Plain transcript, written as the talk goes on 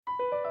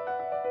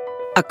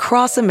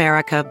Across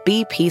America,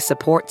 BP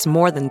supports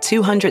more than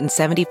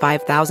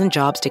 275,000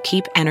 jobs to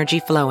keep energy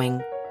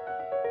flowing.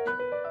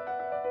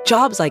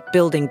 Jobs like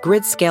building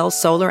grid-scale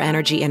solar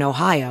energy in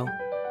Ohio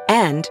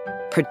and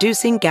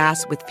producing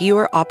gas with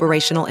fewer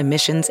operational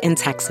emissions in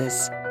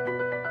Texas.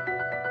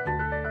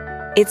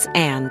 It's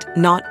and,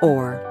 not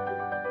or.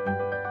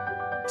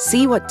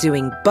 See what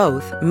doing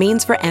both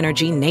means for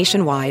energy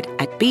nationwide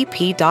at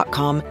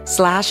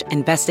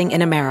bp.com/investing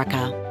in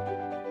America.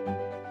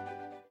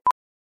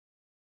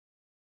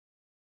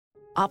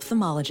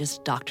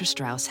 Ophthalmologist Dr.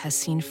 Strauss has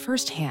seen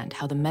firsthand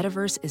how the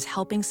metaverse is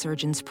helping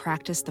surgeons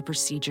practice the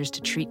procedures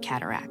to treat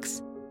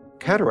cataracts.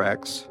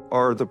 Cataracts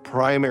are the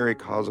primary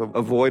cause of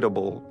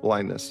avoidable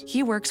blindness.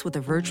 He works with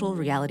a virtual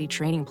reality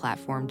training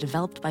platform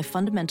developed by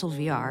Fundamental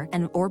VR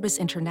and Orbis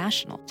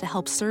International to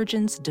help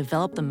surgeons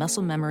develop the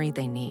muscle memory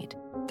they need.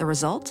 The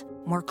result?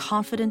 More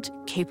confident,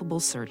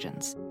 capable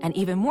surgeons. And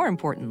even more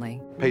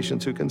importantly,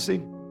 Patients who can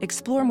see.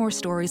 explore more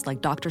stories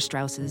like Dr.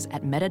 Strauss's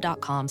at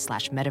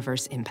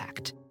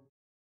meta.com/metaverseimpact.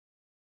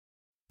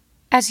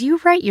 As you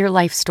write your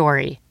life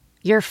story,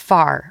 you're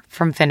far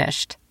from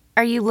finished.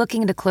 Are you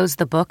looking to close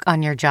the book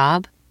on your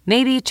job?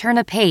 Maybe turn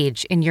a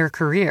page in your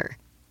career?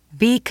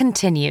 Be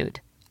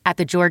continued at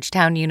the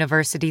Georgetown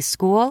University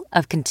School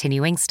of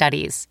Continuing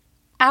Studies.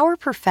 Our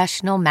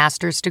professional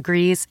master's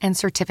degrees and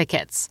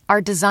certificates are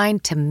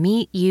designed to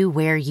meet you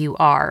where you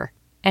are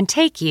and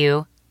take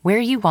you where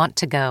you want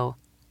to go.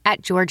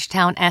 At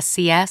Georgetown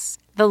SCS,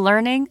 the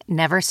learning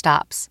never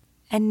stops,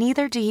 and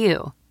neither do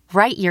you.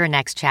 Write your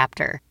next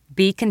chapter.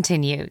 Be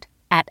continued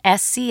at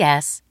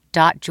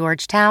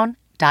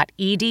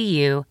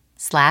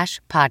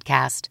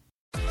scs.georgetown.edu/podcast.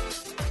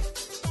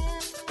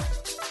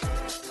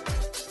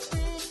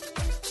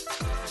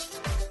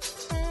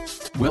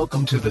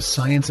 Welcome to the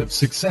Science of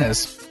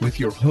Success with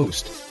your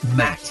host,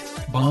 Matt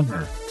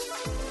Bodmer.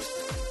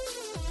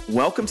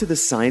 Welcome to the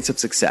Science of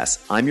Success.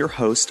 I'm your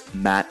host,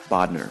 Matt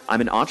Bodner.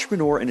 I'm an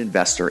entrepreneur and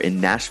investor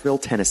in Nashville,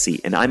 Tennessee,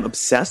 and I'm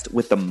obsessed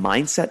with the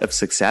mindset of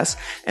success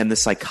and the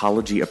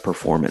psychology of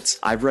performance.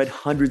 I've read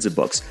hundreds of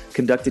books,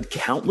 conducted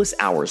countless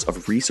hours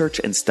of research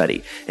and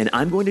study, and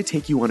I'm going to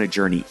take you on a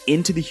journey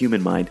into the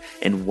human mind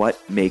and what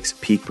makes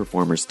peak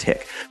performers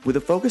tick, with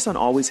a focus on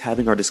always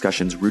having our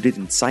discussions rooted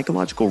in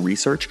psychological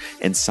research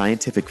and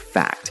scientific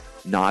fact,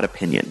 not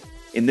opinion.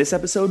 In this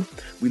episode,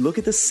 we look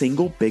at the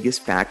single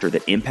biggest factor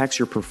that impacts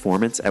your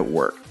performance at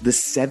work, the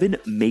 7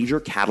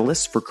 major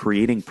catalysts for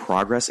creating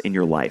progress in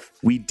your life.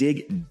 We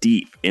dig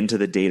deep into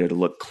the data to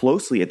look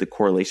closely at the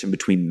correlation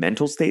between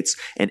mental states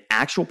and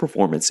actual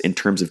performance in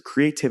terms of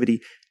creativity,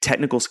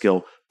 technical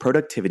skill,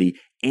 productivity,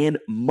 and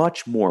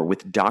much more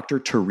with Dr.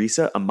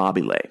 Teresa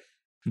Amabile.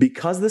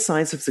 Because the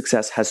Science of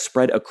Success has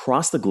spread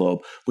across the globe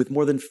with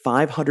more than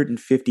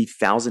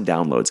 550,000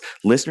 downloads,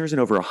 listeners in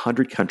over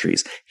 100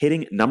 countries,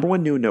 hitting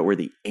 #1 new and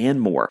noteworthy, and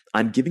more,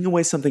 I'm giving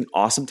away something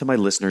awesome to my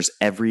listeners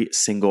every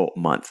single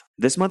month.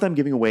 This month, I'm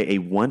giving away a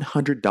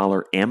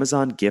 $100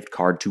 Amazon gift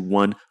card to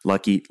one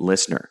lucky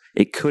listener.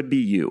 It could be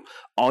you.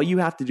 All you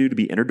have to do to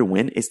be entered to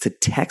win is to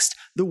text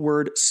the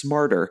word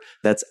SMARTER,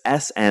 that's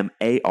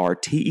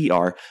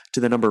SMARTER, to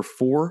the number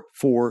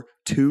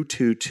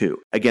 44222.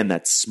 Again,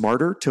 that's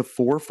SMARTER to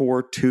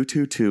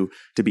 44222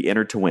 to be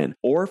entered to win.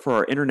 Or for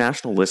our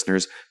international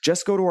listeners,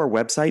 just go to our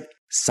website,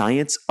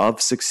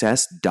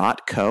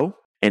 scienceofsuccess.co,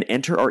 and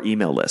enter our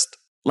email list.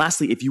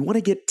 Lastly, if you want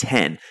to get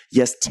 10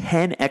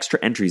 extra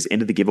entries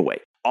into the giveaway,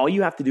 all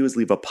you have to do is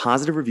leave a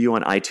positive review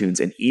on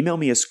iTunes and email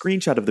me a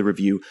screenshot of the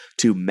review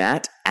to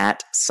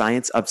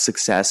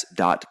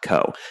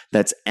matt@scienceofsuccess.co.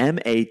 That's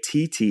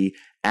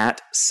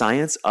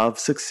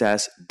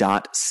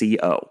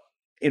matt@scienceofsuccess.co.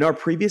 In our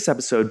previous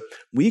episode,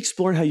 we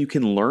explored how you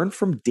can learn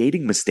from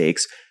dating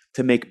mistakes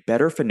to make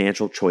better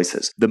financial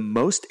choices, the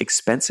most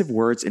expensive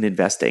words in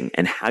investing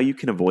and how you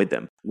can avoid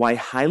them, why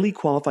highly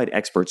qualified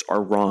experts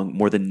are wrong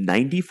more than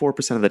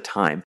 94% of the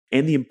time,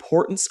 and the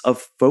importance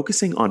of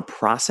focusing on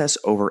process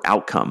over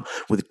outcome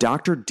with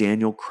Dr.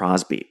 Daniel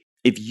Crosby.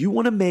 If you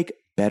want to make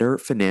better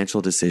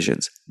financial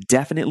decisions,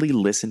 definitely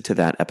listen to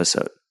that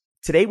episode.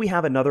 Today, we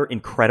have another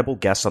incredible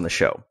guest on the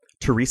show,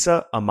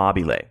 Teresa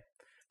Amabile.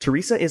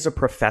 Teresa is a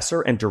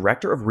professor and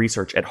director of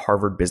research at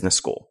Harvard Business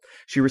School.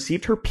 She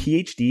received her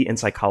PhD in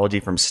psychology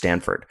from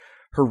Stanford.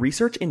 Her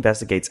research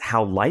investigates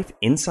how life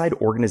inside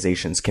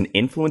organizations can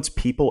influence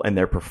people and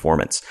their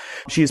performance.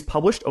 She has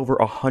published over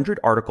 100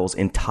 articles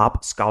in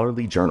top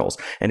scholarly journals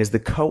and is the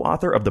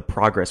co-author of The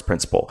Progress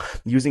Principle,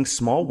 using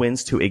small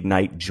wins to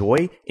ignite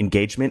joy,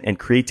 engagement, and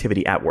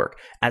creativity at work,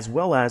 as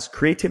well as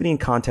creativity in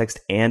context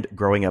and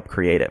growing up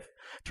creative.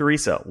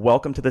 Teresa,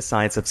 welcome to the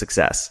Science of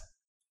Success.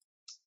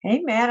 Hey,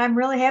 Matt, I'm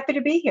really happy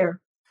to be here.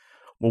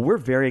 Well, we're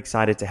very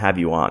excited to have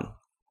you on.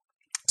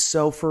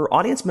 So for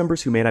audience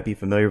members who may not be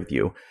familiar with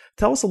you,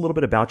 tell us a little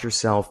bit about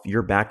yourself,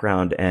 your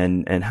background,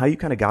 and how you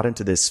kind of got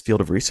into this field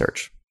of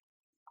research.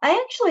 I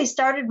actually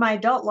started my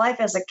adult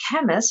life as a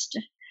chemist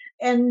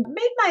and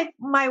made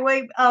my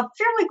way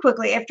fairly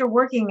quickly after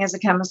working as a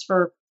chemist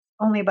for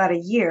only about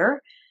a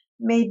year,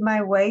 made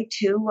my way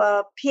to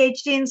a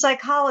PhD in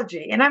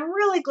psychology. And I'm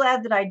really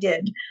glad that I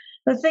did,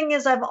 The thing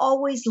is, I've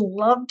always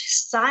loved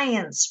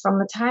science from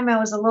the time I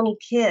was a little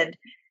kid.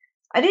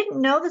 I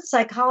didn't know that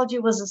psychology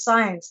was a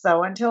science,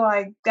 though, until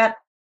I got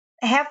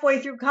halfway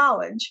through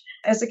college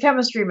as a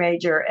chemistry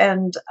major.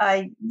 And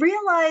I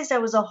realized I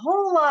was a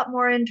whole lot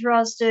more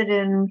interested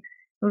in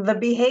the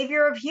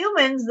behavior of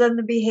humans than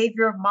the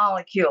behavior of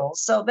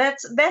molecules. So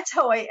that's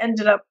how I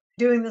ended up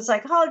doing the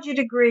psychology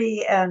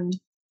degree. And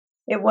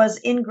it was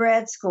in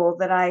grad school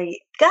that I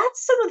got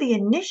some of the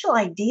initial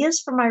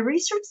ideas for my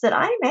research that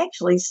I'm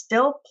actually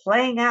still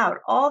playing out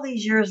all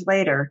these years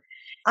later.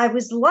 I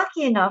was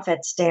lucky enough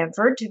at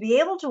Stanford to be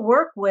able to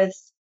work with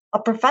a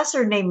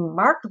professor named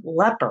Mark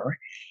Lepper.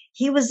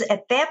 He was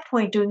at that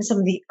point doing some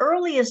of the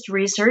earliest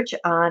research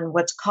on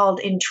what's called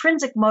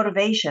intrinsic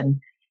motivation.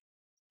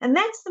 And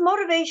that's the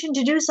motivation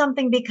to do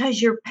something because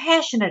you're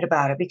passionate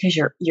about it, because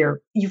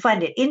you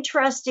find it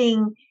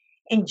interesting,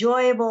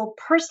 enjoyable,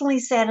 personally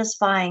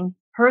satisfying,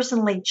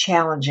 personally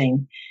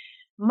challenging.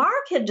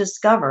 Mark had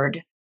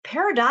discovered,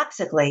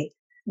 paradoxically,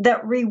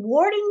 that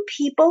rewarding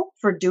people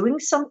for doing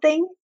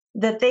something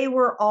that they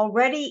were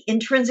already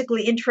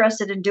intrinsically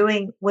interested in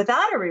doing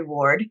without a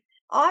reward,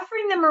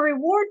 offering them a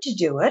reward to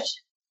do it,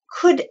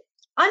 could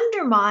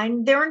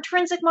undermine their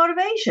intrinsic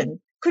motivation,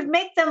 could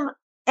make them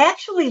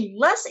actually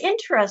less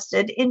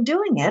interested in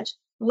doing it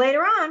later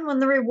on when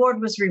the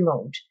reward was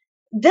removed.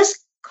 This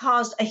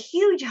caused a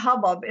huge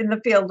hubbub in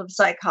the field of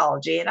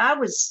psychology, and I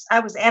was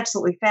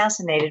absolutely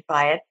fascinated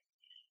by it.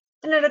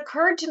 And it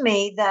occurred to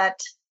me that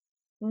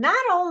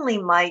not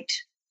only might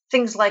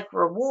things like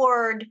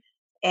reward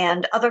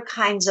and other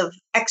kinds of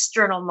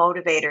external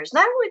motivators,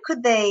 not only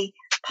could they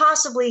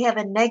possibly have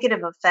a negative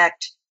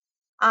effect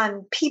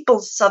on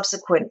people's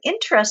subsequent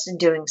interest in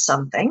doing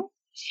something,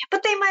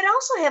 but they might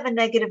also have a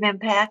negative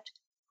impact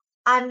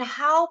on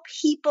how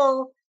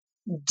people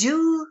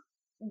do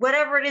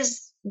whatever it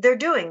is they're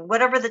doing,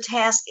 whatever the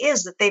task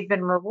is that they've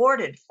been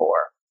rewarded for.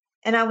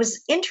 And I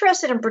was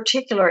interested in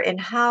particular in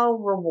how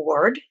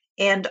reward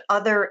and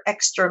other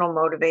external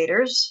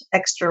motivators,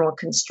 external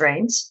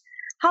constraints,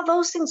 how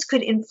those things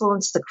could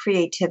influence the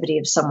creativity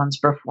of someone's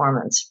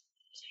performance.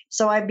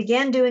 So I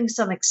began doing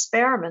some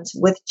experiments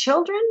with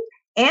children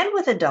and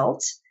with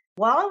adults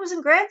while I was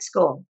in grad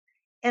school.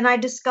 And I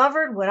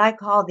discovered what I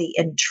call the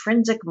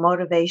intrinsic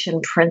motivation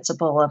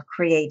principle of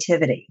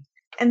creativity.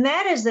 And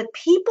that is that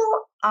people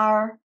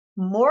are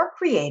more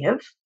creative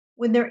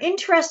when they're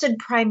interested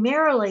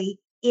primarily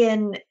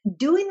in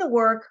doing the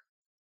work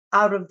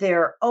out of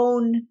their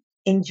own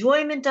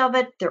enjoyment of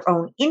it, their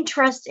own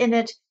interest in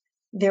it,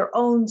 their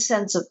own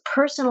sense of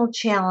personal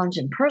challenge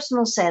and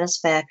personal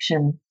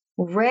satisfaction,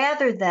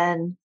 rather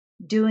than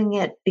doing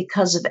it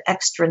because of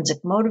extrinsic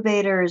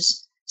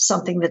motivators,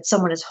 something that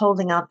someone is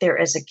holding out there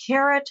as a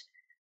carrot,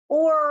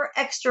 or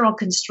external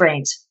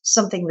constraints,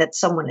 something that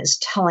someone is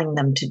telling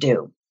them to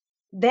do.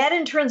 That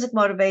intrinsic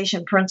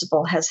motivation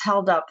principle has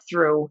held up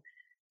through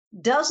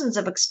dozens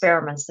of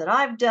experiments that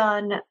I've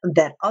done,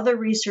 that other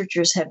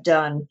researchers have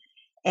done,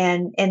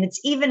 and it's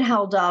even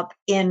held up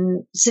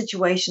in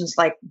situations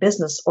like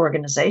business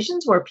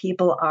organizations where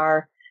people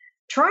are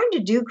trying to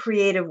do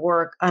creative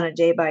work on a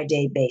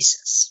day-by-day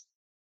basis.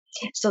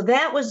 So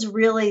that was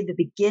really the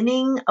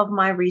beginning of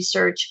my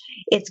research.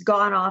 It's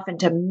gone off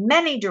into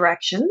many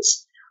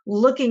directions,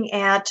 looking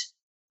at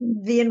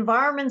the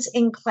environments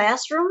in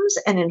classrooms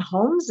and in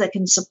homes that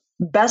can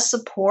best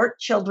support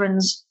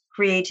children's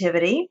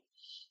creativity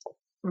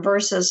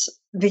versus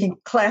the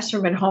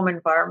classroom and home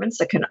environments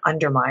that can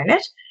undermine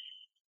it,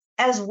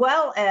 as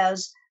well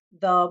as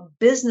the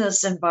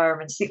business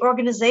environments, the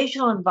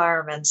organizational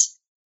environments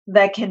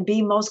that can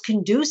be most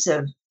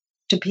conducive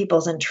to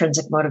people's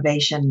intrinsic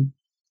motivation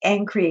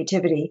and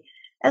creativity,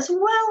 as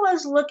well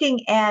as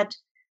looking at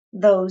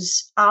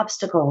those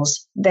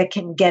obstacles that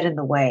can get in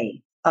the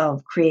way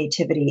of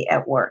creativity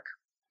at work.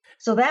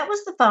 So that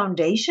was the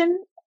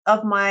foundation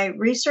of my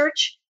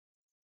research.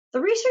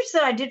 The research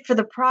that I did for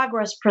the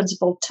progress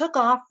principle took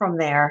off from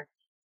there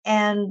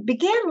and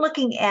began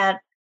looking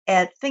at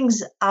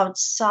things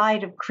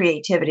outside of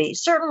creativity,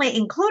 certainly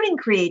including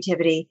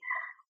creativity,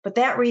 but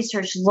that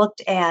research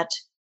looked at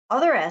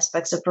other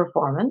aspects of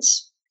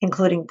performance,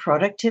 including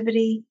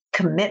productivity,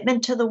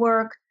 commitment to the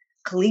work,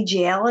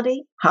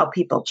 collegiality, how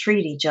people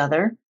treat each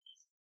other,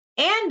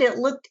 and it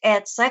looked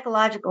at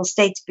psychological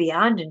states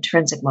beyond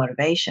intrinsic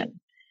motivation,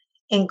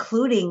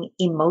 including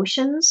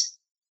emotions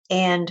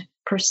and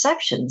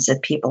perceptions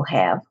that people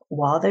have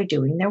while they're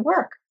doing their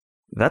work.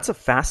 That's a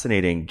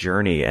fascinating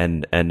journey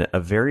and a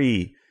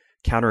very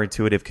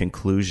counterintuitive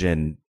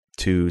conclusion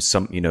to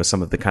some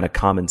of the kind of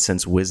common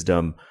sense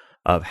wisdom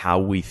of how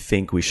we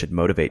think we should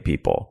motivate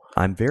people.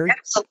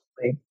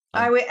 Absolutely.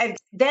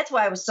 That's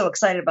why I was so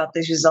excited about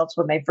these results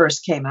when they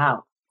first came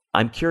out.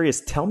 I'm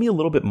curious, tell me a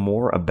little bit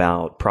more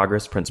about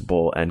Progress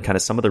Principle and kind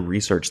of some of the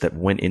research that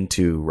went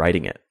into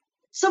writing it.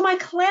 So my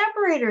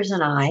collaborators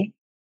and I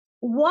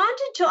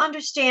wanted to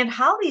understand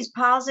how these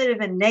positive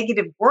and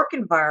negative work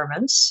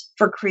environments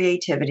for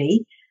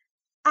creativity,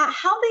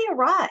 how they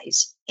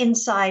arise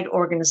inside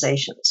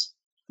organizations.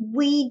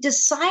 We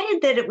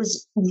decided that it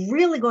was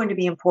really going to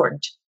be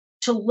important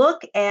to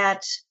look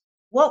at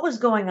what was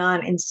going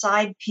on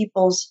inside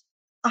people's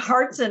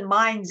hearts and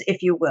minds,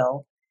 if you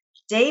will,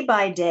 day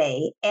by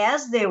day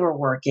as they were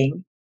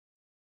working,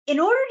 in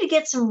order to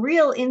get some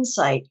real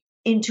insight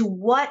into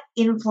what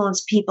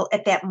influenced people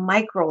at that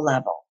micro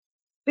level.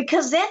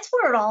 Because that's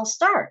where it all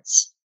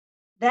starts.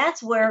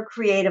 That's where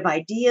creative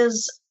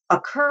ideas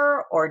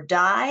occur or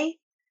die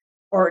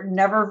or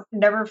never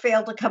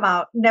fail to come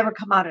out, never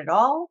come out at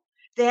all.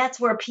 That's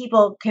where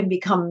people can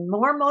become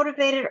more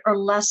motivated or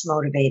less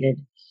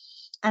motivated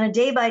on a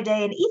day by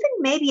day and even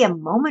maybe a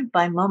moment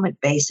by moment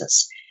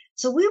basis.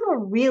 So we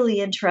were really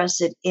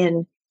interested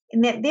in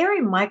that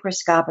very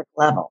microscopic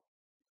level.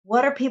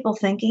 What are people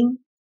thinking?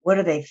 What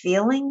are they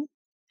feeling?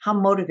 How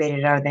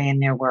motivated are they in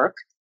their work?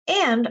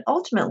 And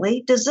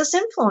ultimately, does this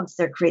influence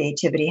their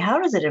creativity? How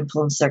does it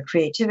influence their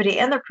creativity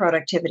and their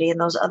productivity and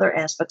those other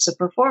aspects of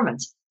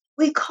performance?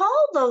 We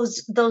call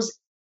those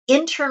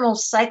internal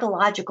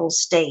psychological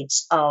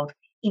states of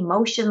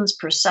emotions,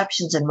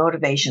 perceptions, and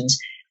motivations.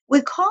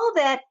 We call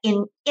that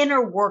in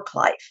inner work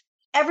life.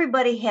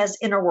 Everybody has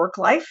inner work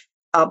life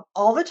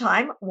all the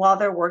time while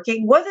they're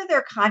working, whether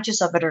they're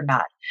conscious of it or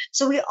not.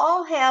 So we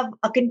all have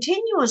a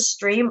continuous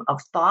stream of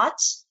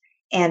thoughts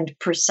and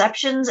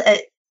perceptions.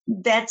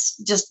 That's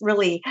just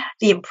really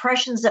the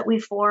impressions that we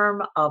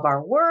form of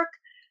our work,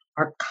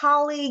 our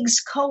colleagues,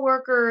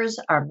 coworkers,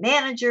 our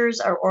managers,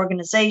 our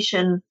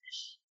organization,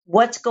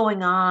 what's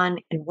going on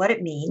and what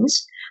it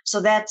means.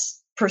 So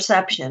that's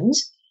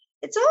perceptions.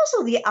 It's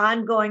also the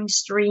ongoing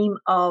stream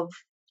of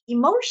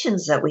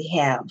emotions that we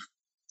have.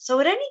 So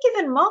at any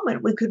given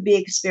moment, we could be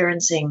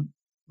experiencing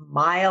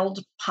mild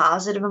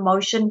positive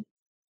emotion,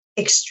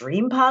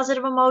 extreme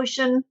positive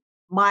emotion,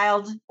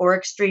 mild or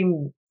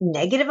extreme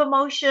negative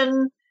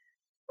emotion.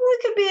 We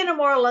could be in a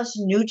more or less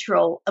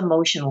neutral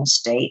emotional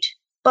state.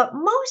 But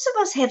most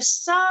of us have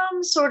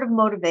some sort of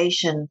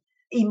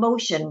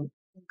emotion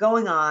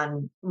going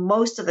on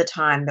most of the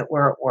time that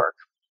we're at work.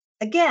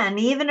 Again,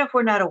 even if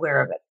we're not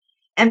aware of it.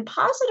 And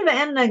positive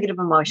and negative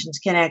emotions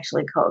can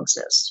actually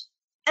coexist.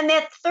 And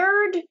that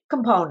third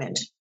component,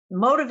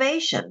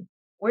 motivation,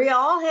 we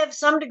all have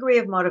some degree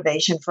of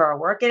motivation for our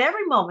work at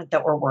every moment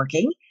that we're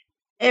working.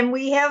 And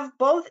we have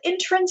both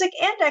intrinsic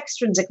and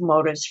extrinsic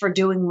motives for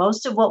doing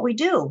most of what we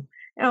do.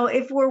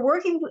 If we're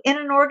working in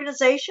an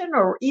organization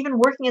or even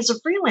working as a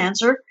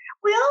freelancer,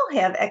 we all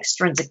have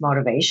extrinsic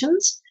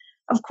motivations.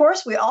 Of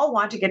course, we all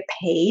want to get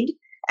paid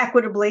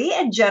equitably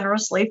and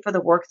generously for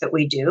the work that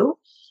we do.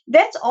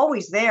 That's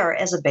always there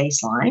as a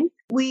baseline.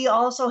 We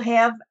also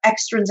have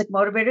extrinsic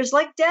motivators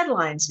like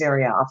deadlines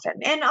very often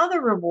and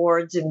other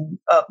rewards and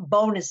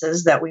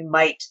bonuses that we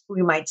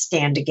might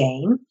stand to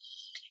gain.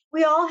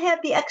 We all have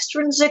the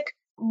extrinsic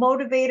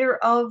motivator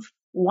of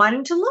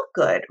wanting to look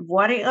good,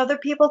 wanting other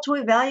people to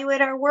evaluate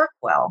our work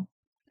well.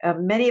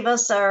 Many of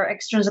us are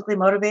extrinsically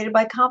motivated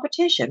by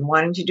competition,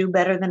 wanting to do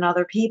better than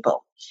other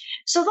people.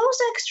 So those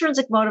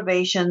extrinsic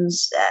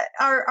motivations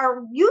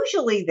are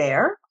usually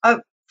there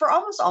for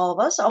almost all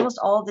of us, almost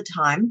all the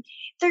time.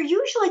 They're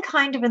usually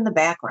kind of in the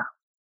background.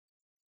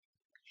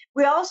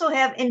 We also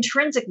have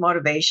intrinsic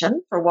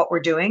motivation for what we're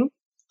doing,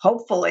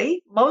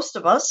 hopefully, most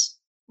of us,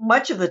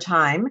 much of the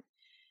time.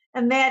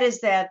 And that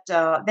is that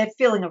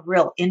feeling of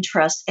real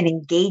interest and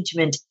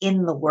engagement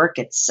in the work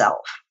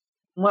itself.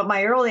 What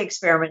my early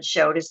experiments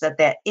showed is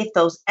that if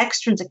those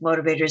extrinsic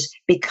motivators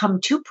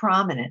become too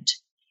prominent,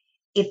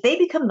 if they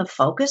become the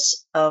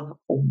focus of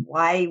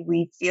why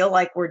we feel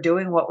like we're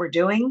doing what we're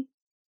doing,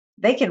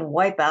 they can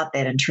wipe out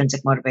that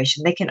intrinsic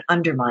motivation. They can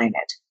undermine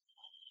it.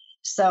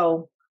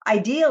 So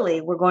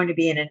ideally, we're going to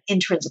be in an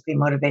intrinsically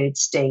motivated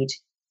state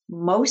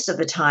most of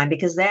the time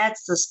because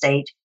that's the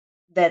state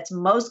that's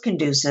most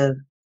conducive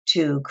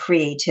to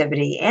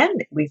creativity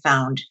and, we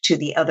found, to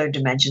the other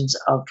dimensions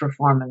of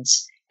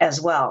performance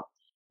as well.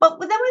 But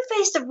then we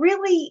faced a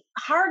really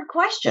hard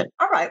question.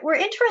 All right, we're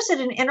interested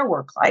in inner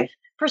work life,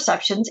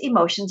 perceptions,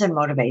 emotions, and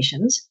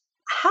motivations.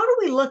 How do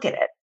we look at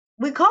it?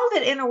 We called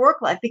it inner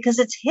work life because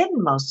it's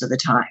hidden most of the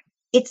time.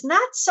 It's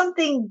not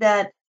something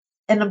that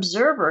an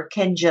observer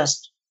can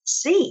just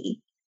see.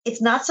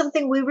 It's not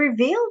something we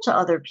reveal to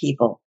other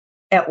people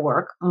at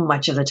work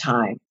much of the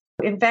time.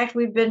 In fact,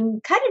 we've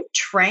been kind of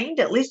trained,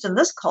 at least in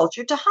this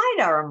culture, to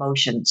hide our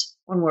emotions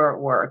when we're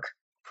at work,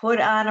 put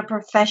on a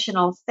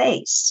professional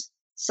face.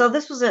 So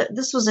this was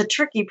a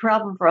tricky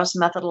problem for us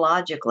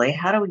methodologically.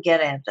 How do we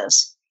get at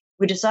this?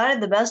 We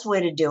decided the best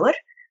way to do it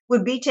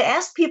would be to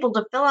ask people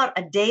to fill out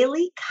a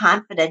daily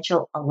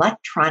confidential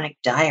electronic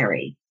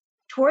diary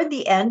toward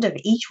the end of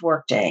each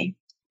workday.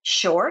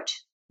 Short,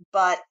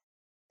 but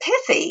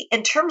pithy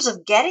in terms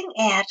of getting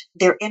at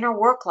their inner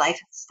work life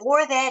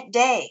for that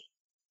day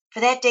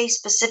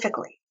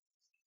specifically.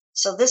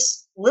 So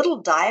this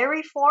little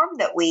diary form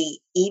that we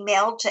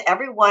emailed to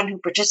everyone who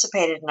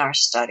participated in our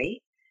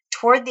study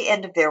toward the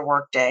end of their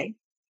workday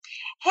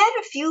had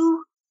a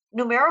few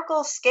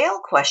numerical scale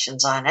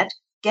questions on it,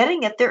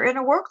 getting at their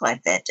inner work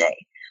life that day.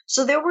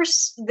 So there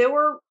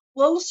were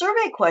little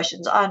survey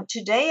questions on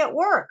today at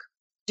work.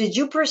 Did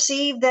you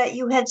perceive that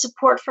you had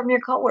support from your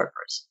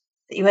coworkers,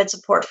 that you had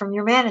support from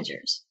your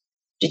managers?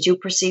 Did you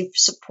perceive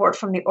support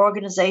from the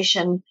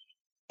organization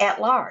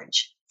at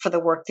large for the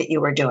work that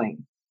you were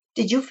doing?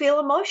 Did you feel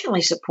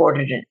emotionally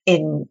supported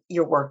in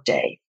your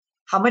workday?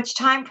 How much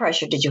time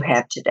pressure did you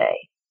have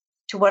today?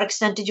 To what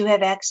extent did you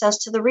have access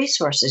to the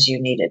resources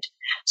you needed?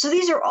 So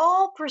these are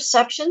all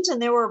perceptions,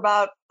 and there were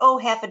about,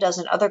 half a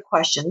dozen other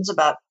questions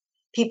about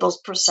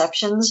people's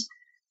perceptions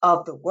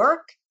of the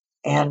work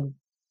and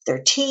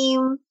their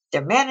team,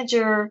 their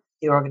manager,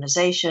 the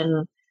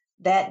organization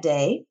that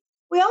day.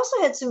 We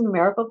also had some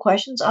numerical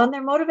questions on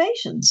their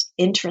motivations,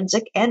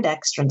 intrinsic and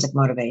extrinsic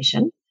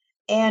motivation.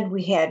 And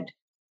we had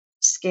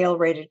scale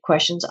rated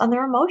questions on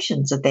their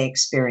emotions that they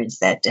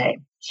experienced that day.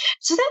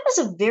 So that was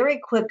a very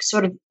quick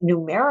sort of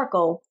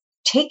numerical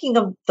taking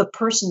of the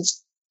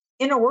person's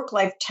inner work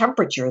life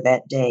temperature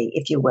that day,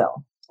 if you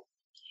will.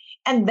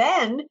 And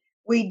then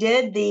we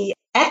did the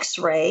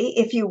X-ray,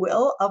 if you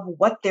will, of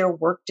what their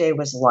workday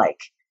was like.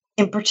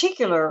 In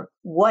particular,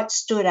 what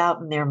stood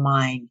out in their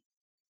mind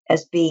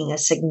as being a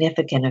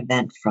significant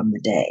event from the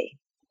day,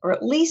 or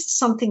at least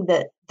something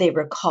that they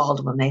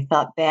recalled when they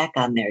thought back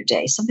on their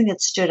day, something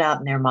that stood out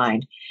in their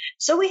mind.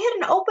 So we had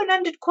an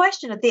open-ended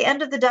question at the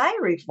end of the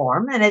diary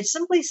form, and it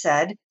simply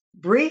said,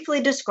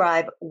 briefly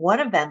describe one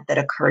event that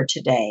occurred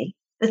today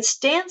that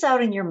stands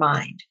out in your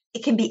mind.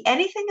 It can be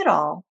anything at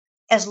all,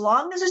 as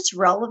long as it's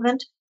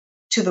relevant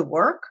to the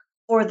work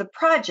or the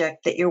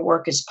project that your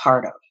work is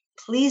part of.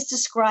 Please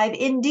describe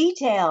in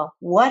detail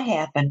what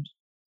happened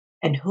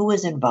and who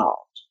was involved.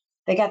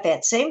 They got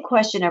that same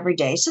question every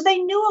day, so they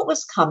knew it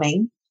was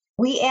coming.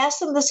 We asked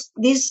them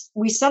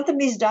we sent them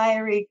these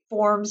diary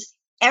forms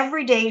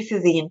every day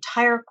through the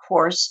entire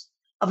course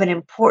of an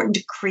important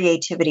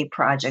creativity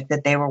project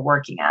that they were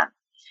working on.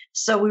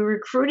 So we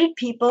recruited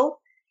people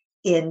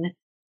in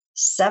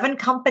 7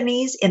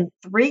 companies in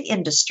 3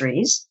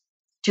 industries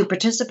to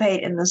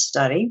participate in this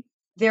study.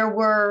 There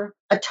were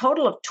a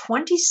total of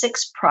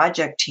 26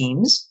 project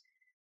teams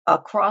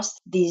across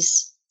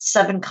these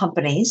 7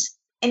 companies.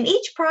 And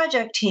each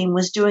project team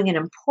was doing an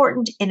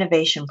important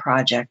innovation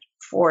project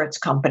for its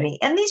company.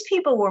 And these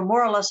people were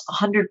more or less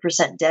 100%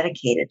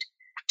 dedicated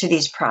to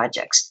these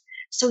projects.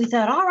 So we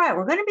thought, all right,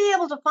 we're going to be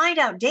able to find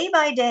out day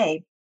by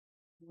day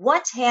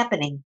what's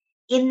happening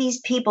in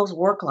these people's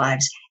work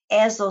lives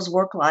as those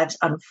work lives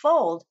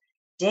unfold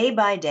day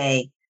by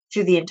day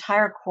through the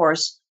entire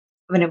course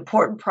of an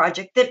important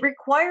project that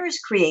requires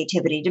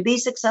creativity to be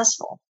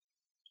successful.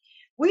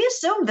 We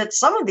assumed that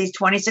some of these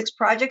 26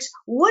 projects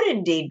would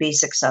indeed be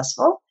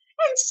successful,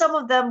 and some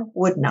of them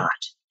would not.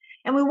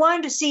 And we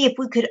wanted to see if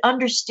we could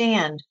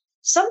understand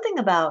something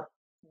about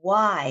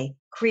why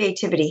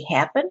creativity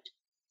happened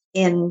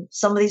in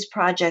some of these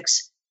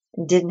projects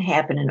and didn't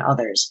happen in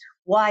others.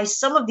 Why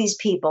some of these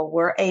people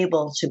were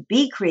able to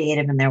be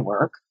creative in their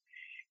work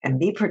and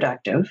be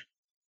productive,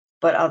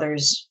 but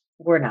others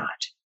were not.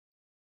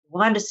 We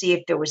wanted to see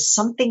if there was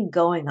something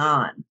going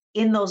on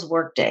in those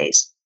work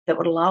days that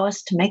would allow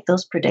us to make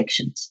those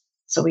predictions.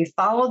 So we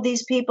followed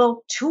these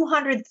people,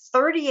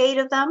 238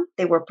 of them.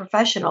 They were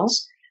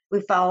professionals.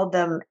 We followed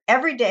them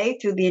every day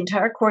through the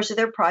entire course of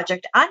their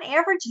project. On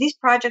average, these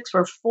projects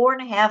were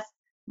 4.5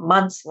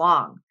 months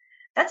long.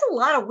 That's a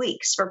lot of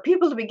weeks for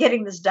people to be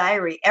getting this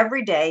diary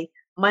every day,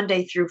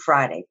 Monday through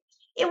Friday.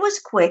 It was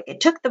quick. It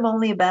took them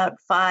only about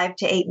 5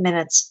 to 8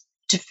 minutes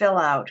to fill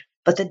out,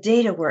 but the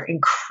data were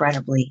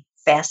incredibly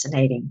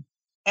fascinating.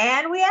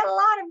 And we had a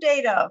lot of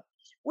data.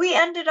 We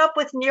ended up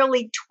with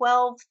nearly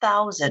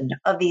 12,000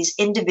 of these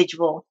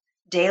individual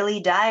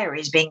daily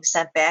diaries being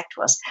sent back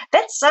to us.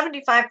 That's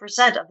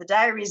 75% of the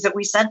diaries that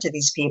we sent to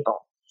these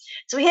people.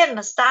 So we had an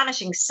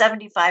astonishing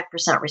 75%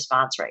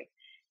 response rate.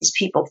 These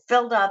people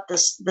filled out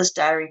this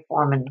diary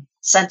form and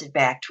sent it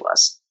back to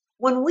us.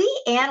 When we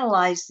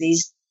analyzed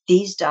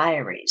these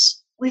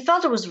diaries, we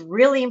felt it was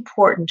really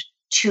important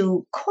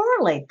to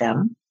correlate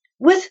them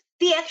with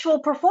the actual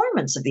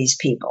performance of these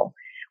people.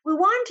 We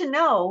wanted to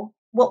know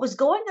what was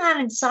going on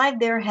inside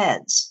their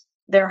heads,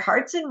 their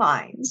hearts and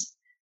minds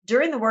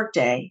during the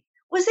workday.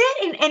 Was that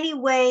in any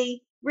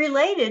way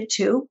related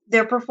to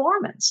their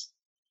performance?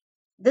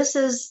 This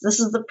is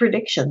the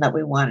prediction that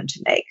we wanted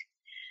to make.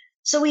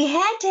 So we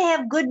had to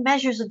have good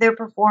measures of their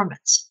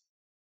performance.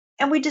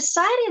 And we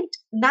decided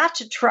not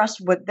to trust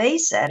what they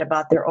said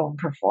about their own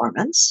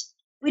performance.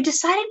 We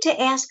decided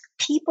to ask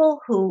people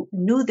who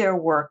knew their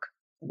work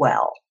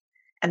well,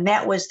 and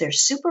that was their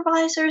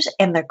supervisors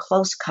and their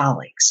close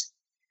colleagues.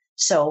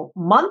 So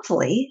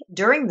monthly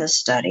during this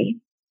study,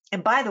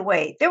 and by the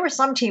way, there were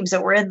some teams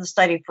that were in the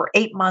study for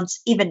 8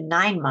 months, even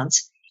 9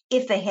 months,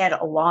 if they had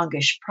a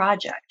longish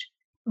project.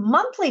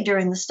 Monthly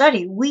during the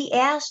study, we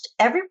asked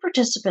every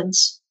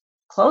participant's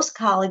close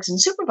colleagues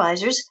and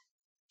supervisors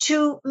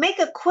to make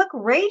a quick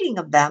rating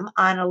of them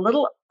on a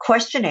little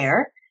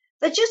questionnaire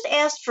that just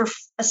asked for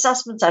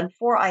assessments on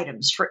 4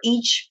 items for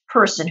each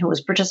person who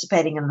was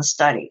participating in the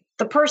study.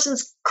 The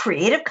person's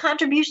creative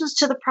contributions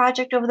to the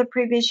project over the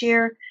previous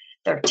year,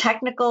 their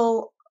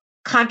technical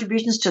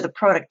contributions to the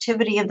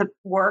productivity of the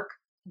work,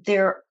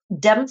 their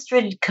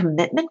demonstrated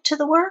commitment to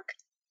the work,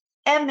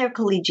 and their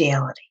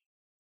collegiality,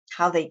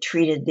 how they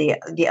treated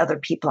the other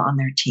people on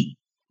their team.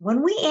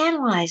 When we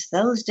analyzed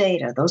those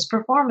data, those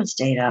performance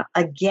data,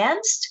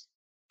 against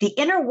the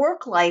inner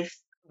work life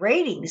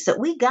ratings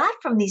that we got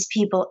from these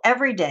people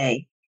every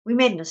day, we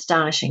made an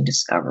astonishing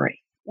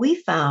discovery. We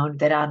found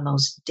that on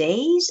those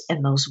days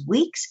and those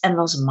weeks and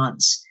those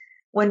months,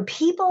 when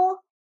people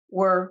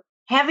were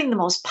having the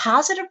most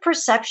positive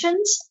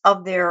perceptions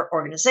of their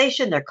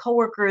organization, their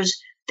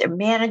coworkers, their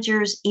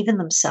managers, even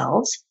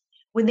themselves,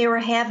 when they were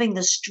having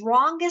the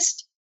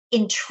strongest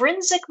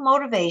intrinsic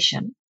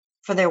motivation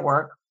for their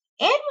work,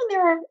 and when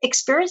they were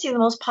experiencing the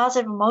most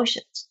positive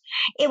emotions,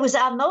 it was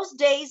on those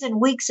days and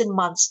weeks and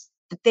months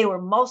that they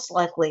were most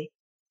likely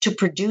to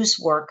produce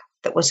work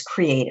that was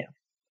creative.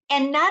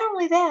 And not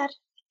only that,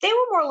 they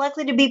were more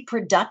likely to be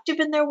productive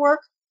in their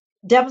work,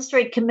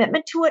 demonstrate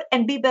commitment to it,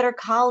 and be better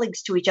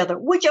colleagues to each other,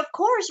 which of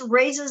course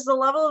raises the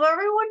level of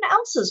everyone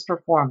else's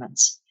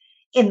performance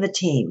in the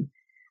team.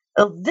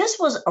 This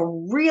was a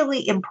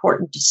really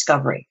important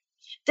discovery.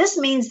 This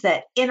means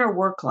that inner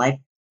work life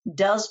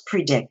does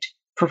predict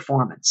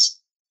performance,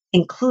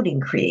 including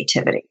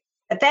creativity.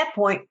 At that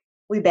point,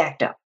 we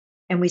backed up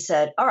and we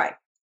said, all right,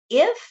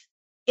 if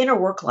inner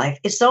work life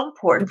is so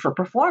important for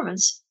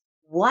performance,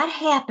 what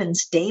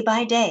happens day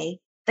by day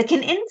that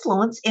can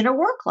influence inner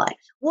work life?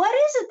 What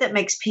is it that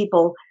makes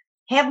people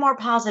have more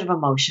positive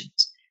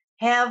emotions,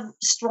 have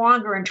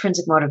stronger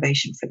intrinsic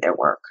motivation for their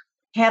work,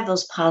 have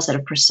those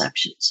positive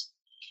perceptions?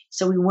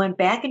 So we went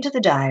back into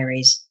the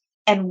diaries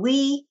and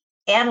we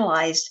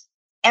analyzed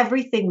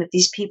everything that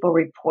these people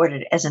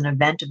reported as an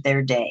event of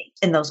their day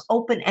in those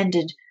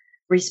open-ended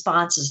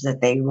responses that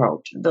they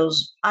wrote,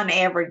 those on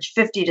average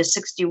 50 to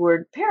 60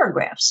 word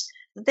paragraphs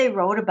that they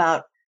wrote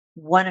about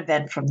one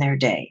event from their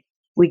day.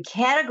 We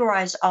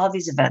categorized all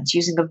these events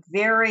using a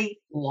very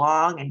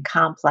long and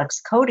complex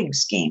coding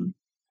scheme.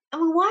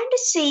 And we wanted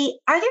to see,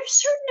 are there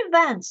certain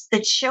events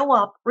that show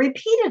up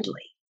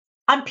repeatedly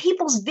on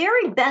people's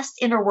very best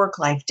inner work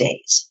life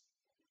days?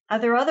 Are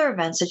there other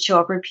events that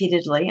show up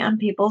repeatedly on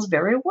people's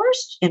very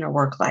worst inner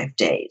work life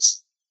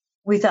days?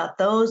 We thought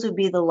those would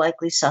be the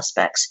likely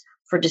suspects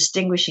for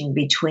distinguishing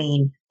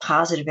between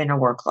positive inner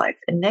work life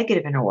and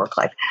negative inner work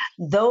life.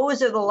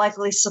 Those are the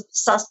likely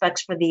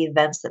suspects for the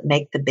events that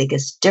make the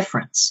biggest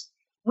difference.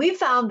 We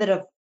found that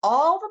of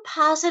all the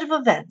positive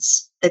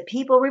events that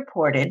people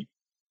reported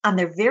on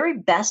their very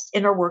best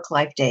inner work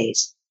life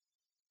days,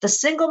 the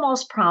single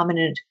most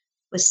prominent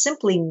was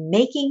simply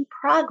making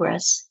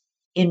progress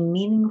in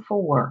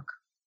meaningful work.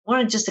 I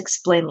want to just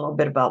explain a little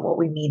bit about what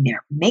we mean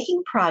there.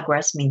 Making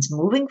progress means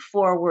moving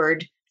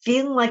forward,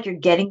 feeling like you're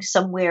getting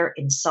somewhere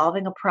in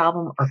solving a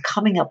problem or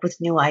coming up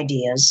with new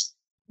ideas.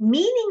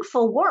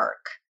 Meaningful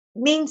work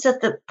means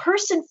that the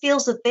person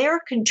feels that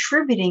they're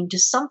contributing to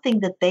something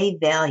that they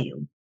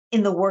value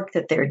in the work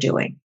that they're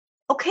doing.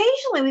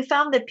 Occasionally, we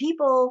found that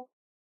people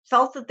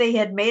felt that they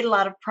had made a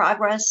lot of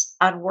progress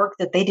on work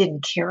that they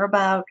didn't care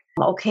about.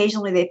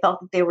 Occasionally, they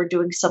felt that they were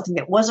doing something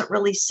that wasn't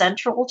really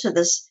central to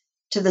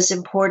this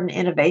important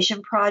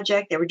innovation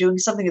project. They were doing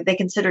something that they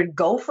considered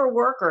gopher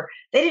work, or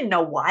they didn't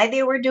know why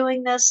they were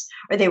doing this,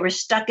 or they were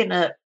stuck in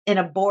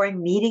a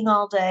boring meeting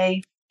all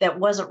day that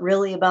wasn't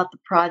really about the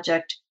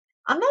project.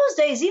 On those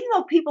days, even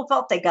though people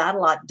felt they got a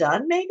lot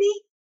done, maybe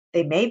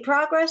they made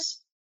progress,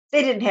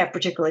 they didn't have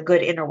particularly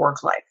good inner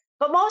work life.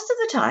 But most of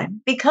the time,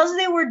 because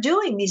they were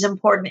doing these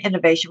important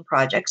innovation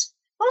projects,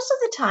 most of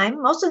the time,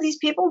 most of these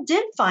people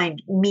did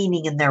find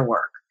meaning in their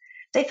work.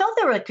 They felt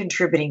they were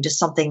contributing to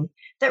something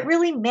that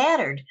really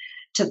mattered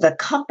to the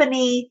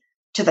company,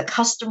 to the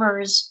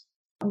customers,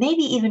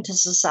 maybe even to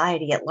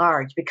society at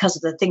large because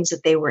of the things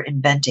that they were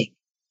inventing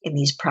in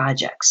these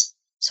projects.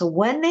 So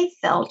when they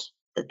felt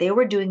that they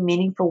were doing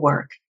meaningful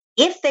work,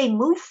 if they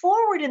moved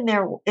forward in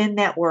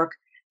that work,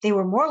 they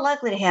were more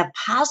likely to have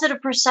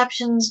positive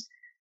perceptions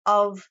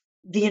of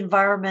the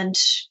environment,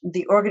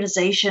 the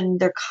organization,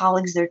 their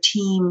colleagues, their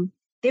team.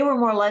 They were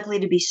more likely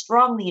to be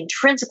strongly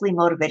intrinsically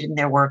motivated in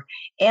their work,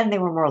 and they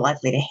were more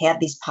likely to have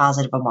these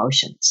positive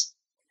emotions.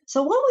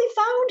 So what we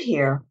found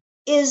here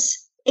is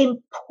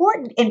an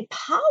important and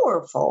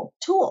powerful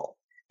tool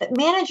that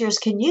managers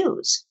can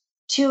use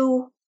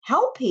to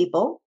help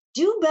people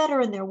do better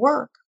in their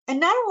work,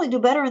 and not only do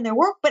better in their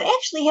work, but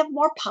actually have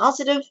more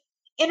positive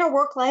inner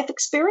work life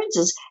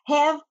experiences,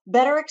 have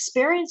better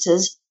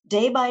experiences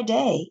day by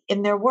day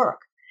in their work.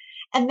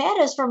 And that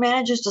is for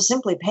managers to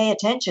simply pay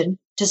attention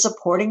to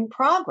supporting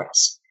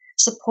progress,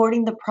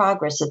 supporting the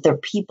progress that their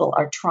people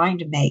are trying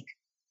to make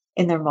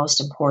in their most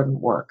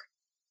important work.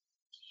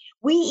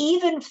 We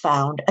even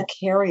found a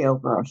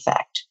carryover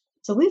effect.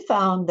 So we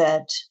found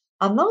that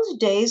on those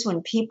days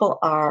when people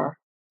are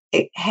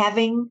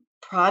having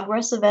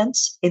progress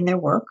events in their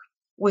work,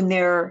 when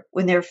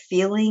they're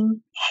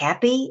feeling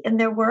happy in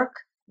their work,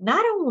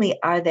 not only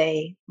are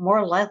they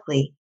more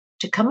likely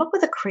to come up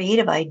with a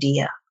creative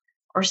idea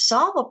or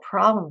solve a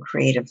problem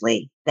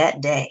creatively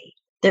that day,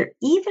 they're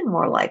even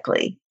more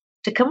likely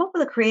to come up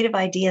with a creative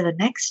idea the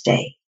next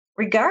day,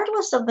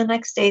 regardless of the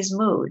next day's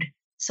mood.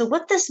 So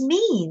what this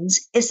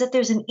means is that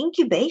there's an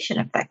incubation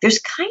effect. There's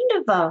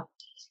kind of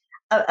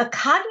a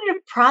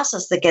cognitive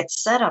process that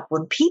gets set up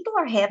when people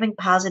are having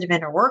positive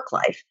inner work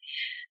life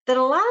that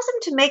allows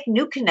them to make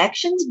new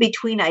connections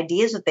between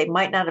ideas that they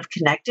might not have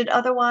connected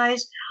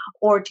otherwise,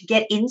 or to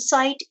get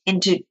insight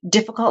into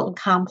difficult and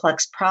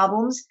complex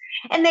problems.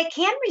 And they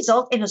can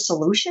result in a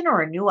solution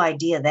or a new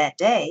idea that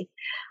day.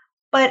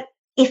 But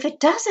if it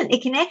doesn't,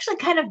 it can actually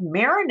kind of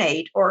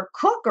marinate or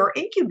cook or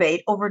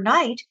incubate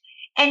overnight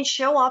and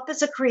show up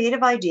as a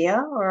creative idea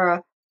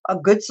or a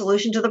good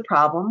solution to the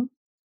problem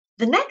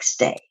the next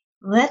day.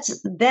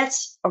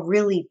 That's a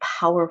really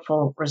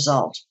powerful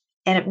result.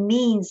 And it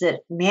means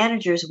that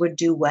managers would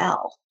do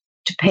well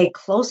to pay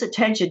close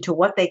attention to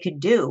what they could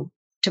do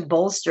to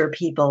bolster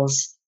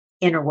people's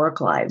inner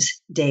work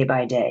lives day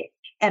by day.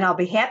 And I'll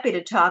be happy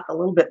to talk a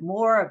little bit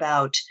more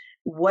about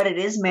what it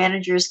is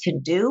managers can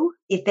do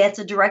if that's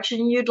a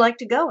direction you'd like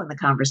to go in the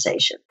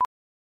conversation.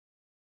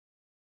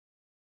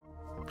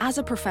 As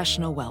a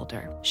professional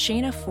welder,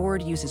 Shayna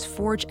Ford uses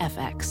Forge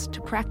FX to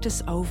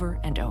practice over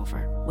and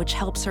over, which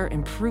helps her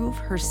improve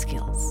her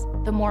skills.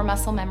 The more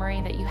muscle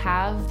memory that you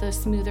have, the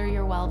smoother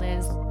your weld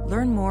is.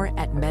 Learn more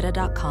at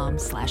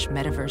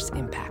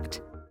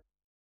meta.com/metaverseimpact.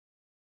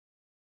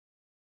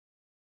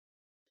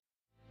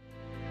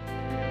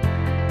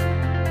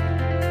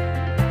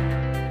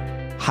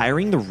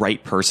 Hiring the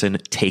right person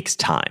takes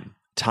time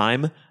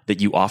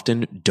that you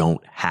often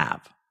don't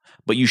have.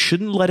 But you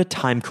shouldn't let a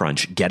time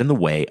crunch get in the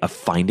way of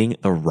finding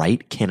the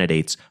right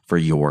candidates for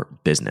your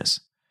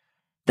business.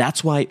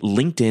 That's why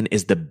LinkedIn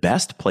is the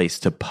best place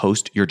to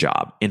post your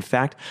job. In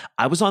fact,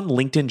 I was on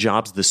LinkedIn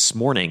Jobs this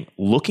morning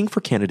looking for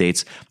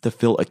candidates to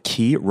fill a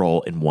key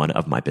role in one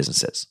of my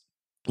businesses.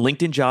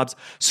 LinkedIn Jobs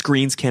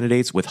screens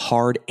candidates with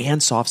hard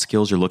and soft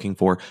skills you're looking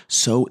for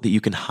so that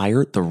you can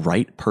hire the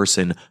right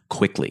person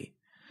quickly.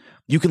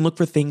 You can look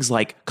for things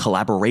like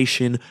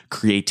collaboration,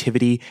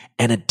 creativity,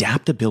 and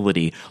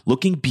adaptability,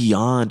 looking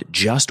beyond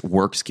just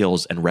work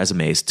skills and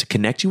resumes to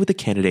connect you with the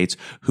candidates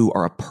who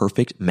are a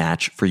perfect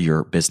match for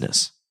your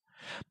business.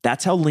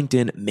 That's how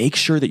LinkedIn makes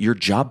sure that your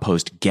job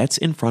post gets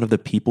in front of the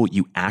people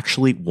you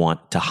actually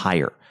want to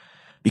hire,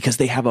 because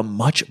they have a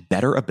much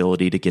better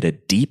ability to get a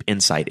deep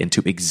insight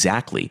into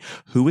exactly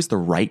who is the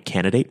right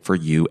candidate for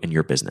you and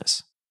your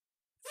business.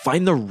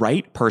 Find the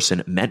right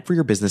person meant for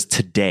your business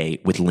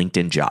today with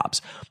LinkedIn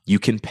Jobs. You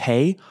can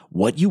pay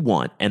what you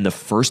want, and the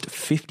first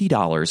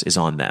 $50 is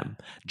on them.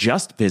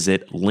 Just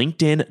visit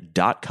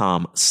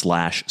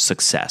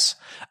linkedin.com/success.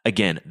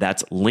 Again,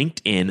 that's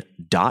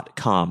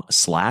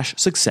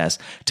linkedin.com/success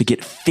to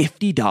get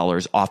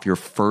 $50 off your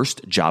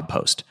first job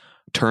post.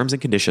 Terms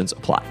and conditions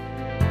apply.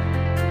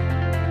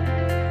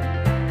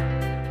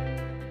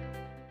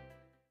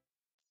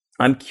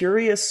 I'm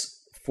curious,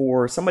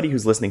 for somebody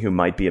who's listening who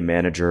might be a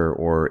manager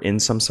or in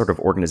some sort of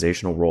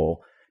organizational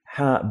role,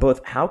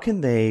 how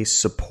can they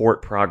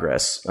support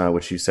progress,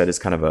 which you said is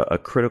kind of a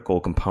critical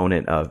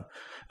component of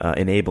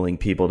enabling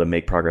people to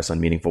make progress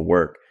on meaningful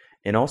work?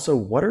 And also,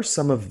 what are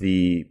some of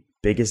the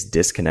biggest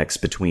disconnects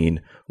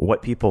between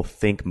what people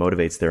think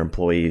motivates their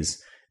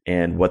employees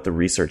and what the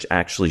research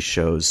actually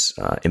shows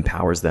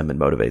empowers them and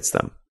motivates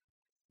them?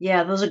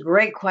 Yeah, those are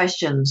great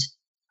questions.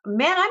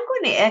 Matt, I'm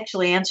going to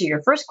actually answer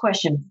your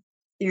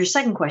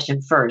second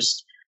question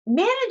first.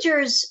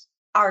 Managers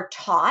are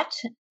taught,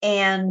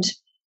 and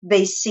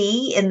they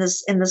see in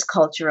this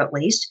culture at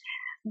least,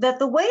 that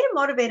the way to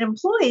motivate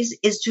employees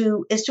is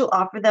to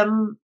offer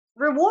them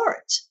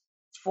rewards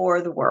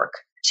for the work,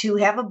 to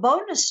have a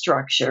bonus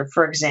structure,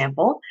 for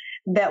example,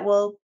 that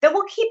will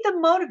keep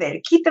them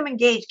motivated, keep them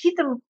engaged, keep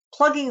them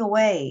plugging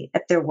away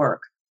at their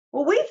work.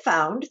 Well, we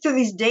found through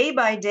these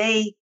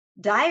day-by-day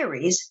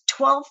diaries,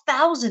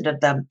 12,000 of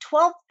them,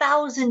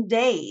 12,000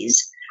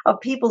 days of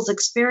people's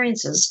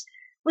experiences,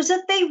 was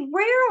that they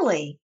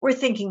rarely were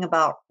thinking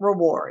about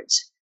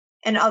rewards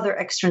and other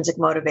extrinsic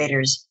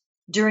motivators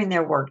during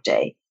their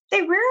workday.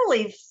 They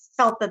rarely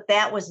felt that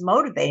that was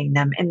motivating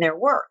them in their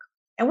work.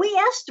 And we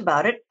asked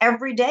about it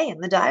every day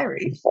in the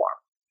diary form.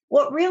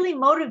 What really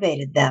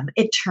motivated them,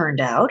 it turned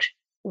out,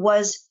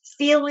 was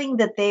feeling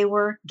that they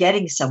were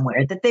getting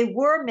somewhere, that they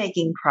were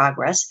making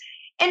progress,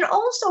 and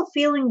also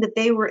feeling that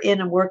they were in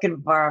a work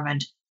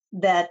environment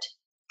that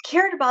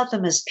cared about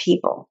them as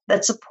people,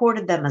 that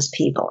supported them as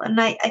people.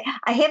 And I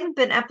haven't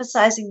been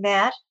emphasizing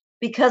that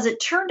because it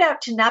turned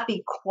out to not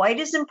be quite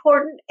as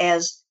important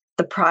as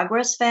the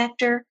progress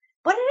factor,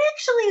 but it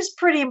actually is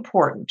pretty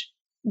important,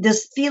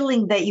 this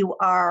feeling that you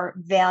are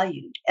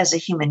valued as a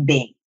human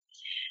being.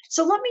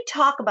 So let me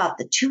talk about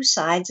the two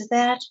sides of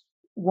that.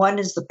 One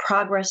is the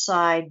progress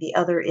side. The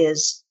other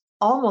is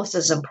almost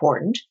as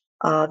important,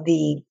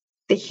 the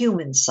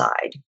human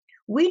side.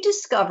 We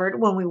discovered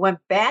when we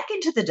went back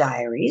into the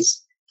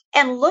diaries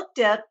and looked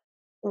at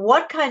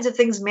what kinds of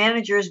things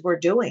managers were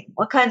doing,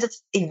 what kinds of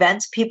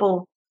events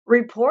people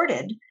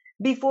reported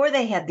before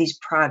they had these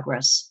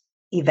progress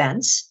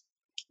events,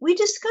 we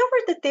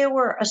discovered that there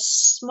were a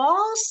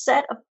small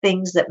set of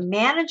things that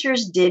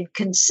managers did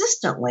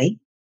consistently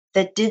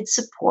that did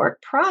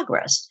support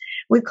progress.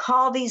 We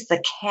call these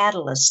the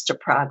catalysts to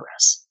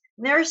progress.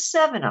 And there are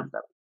 7 of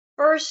them.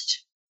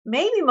 First,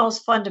 maybe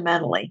most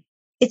fundamentally,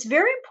 it's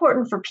very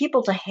important for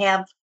people to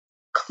have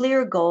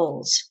clear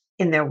goals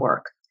in their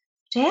work,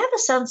 to have a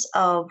sense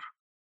of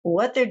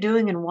what they're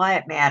doing and why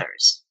it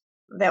matters.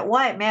 That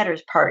why it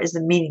matters part is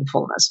the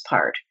meaningfulness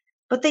part.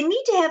 But they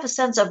need to have a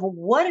sense of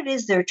what it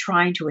is they're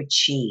trying to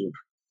achieve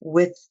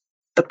with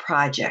the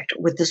project,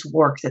 with this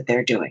work that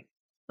they're doing.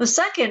 The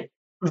second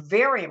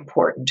very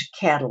important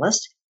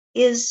catalyst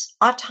is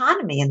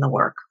autonomy in the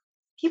work.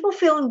 People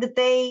feeling that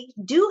they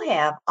do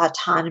have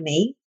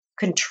autonomy,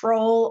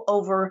 control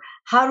over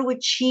how to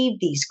achieve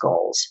these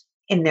goals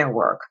in their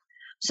work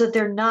so that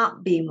they're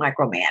not being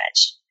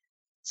micromanaged,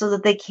 so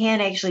that they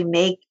can actually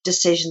make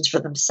decisions for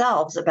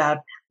themselves about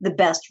the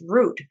best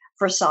route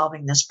for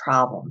solving this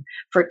problem,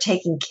 for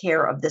taking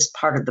care of this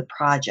part of the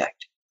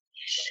project.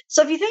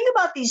 So if you think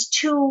about these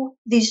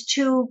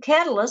two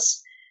catalysts,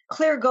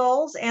 clear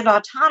goals and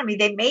autonomy,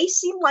 they may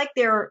seem like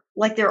they're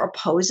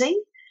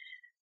opposing,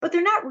 but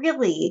they're not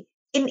really.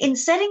 In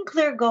setting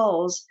clear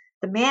goals,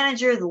 the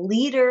manager, the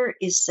leader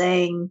is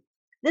saying,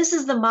 this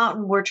is the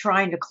mountain we're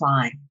trying to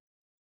climb.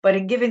 But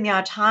in giving the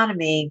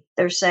autonomy,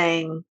 they're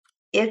saying,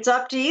 it's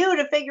up to you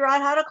to figure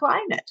out how to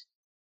climb it.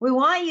 We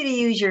want you to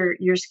use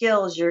your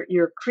skills,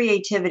 your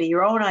creativity,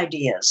 your own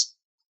ideas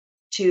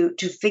to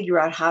figure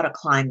out how to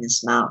climb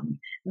this mountain.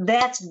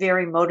 That's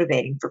very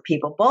motivating for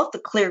people, both the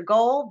clear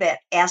goal, that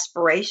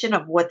aspiration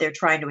of what they're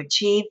trying to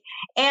achieve,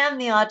 and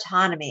the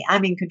autonomy.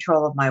 I'm in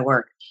control of my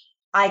work.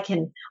 I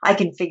can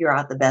figure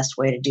out the best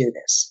way to do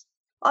this.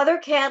 Other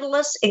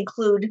catalysts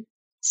include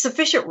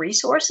sufficient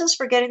resources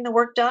for getting the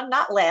work done,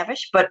 not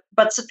lavish,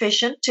 but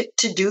sufficient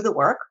to do the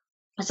work,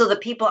 so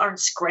that people aren't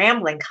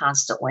scrambling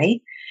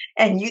constantly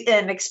and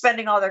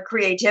expending all their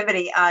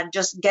creativity on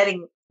just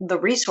getting the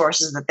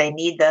resources that they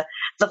need,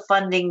 the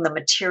funding, the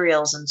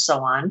materials, and so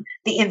on,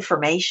 the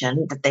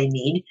information that they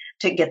need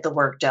to get the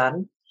work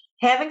done.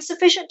 Having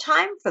sufficient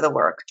time for the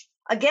work.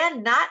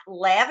 Again, not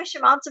lavish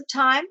amounts of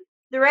time.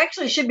 There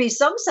actually should be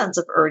some sense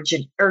of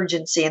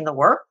urgency in the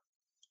work.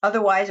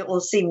 Otherwise, it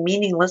will seem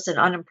meaningless and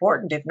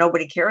unimportant if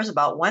nobody cares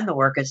about when the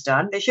work is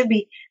done. There should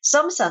be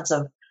some sense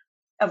of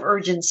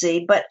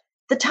urgency, but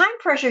the time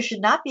pressure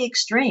should not be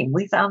extreme.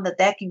 We found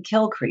that can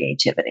kill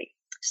creativity.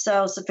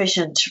 So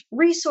sufficient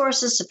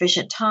resources,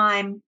 sufficient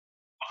time,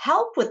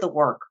 help with the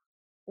work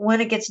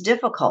when it gets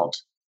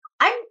difficult.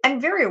 I'm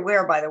very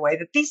aware, by the way,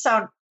 that these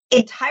sound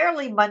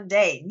entirely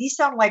mundane. These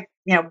sound like,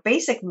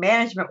 basic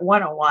management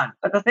 101.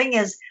 But the thing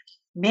is,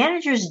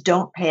 managers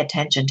don't pay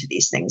attention to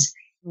these things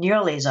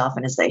nearly as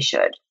often as they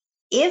should.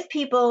 If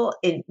people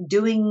in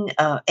doing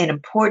an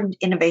important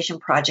innovation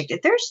project,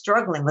 if they're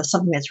struggling with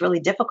something that's really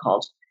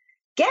difficult,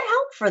 get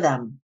help for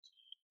them,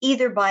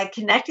 either by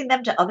connecting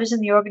them to others in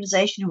the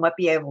organization who might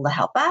be able to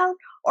help out,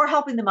 or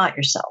helping them out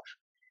yourself.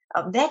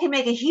 That can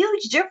make a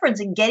huge difference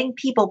in getting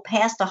people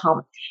past a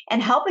hump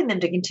and helping them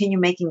to continue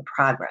making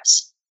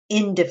progress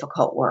in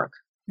difficult work.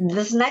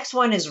 This next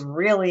one is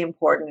really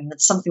important, and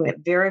it's something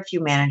that very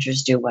few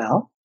managers do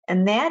well,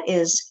 and that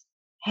is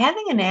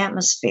having an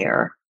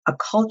atmosphere, a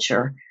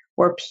culture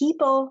where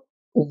people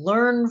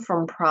learn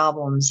from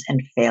problems and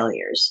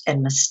failures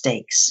and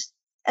mistakes,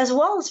 as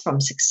well as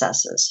from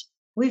successes.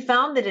 We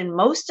found that in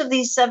most of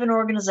these 7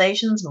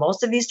 organizations,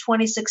 most of these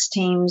 26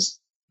 teams,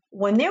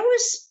 when there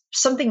was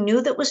something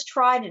new that was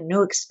tried, a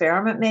new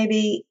experiment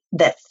maybe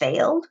that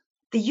failed,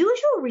 the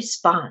usual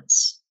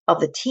response of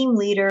the team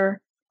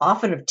leader,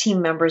 often of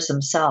team members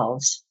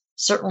themselves,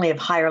 certainly of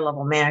higher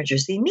level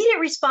managers, the immediate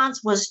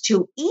response was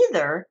to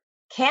either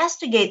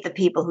castigate the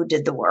people who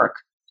did the work,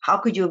 how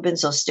could you have been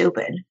so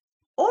stupid,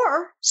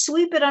 or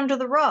sweep it under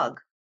the rug.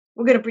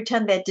 We're going to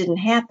pretend that didn't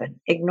happen,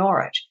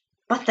 ignore it.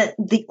 But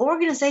the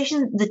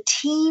organization, the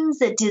teams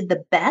that did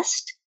the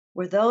best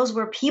were those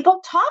where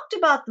people talked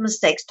about the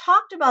mistakes,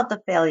 talked about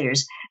the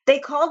failures. They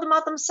called them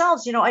out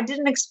themselves. I did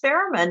an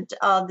experiment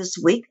this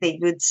week, they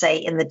would say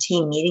in the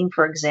team meeting,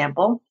 for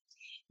example,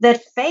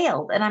 that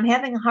failed, and I'm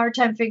having a hard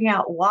time figuring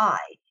out why.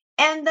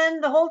 And then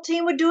the whole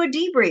team would do a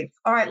debrief.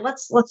 All right,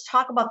 let's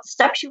talk about the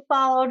steps you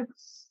followed.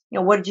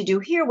 What did you do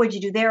here? What did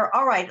you do there?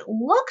 All right, it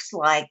looks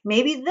like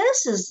maybe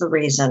this is the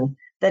reason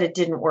that it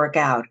didn't work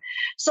out.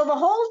 So the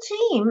whole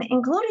team,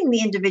 including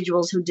the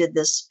individuals who did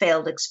this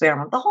failed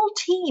experiment, the whole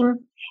team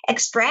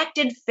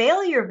extracted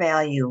failure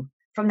value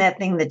from that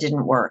thing that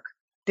didn't work.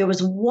 There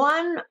was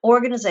one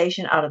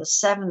organization out of the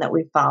 7 that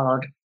we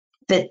followed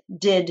that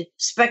did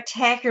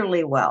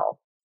spectacularly well.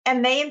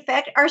 And they, in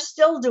fact, are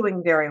still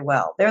doing very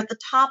well. They're at the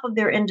top of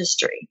their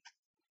industry.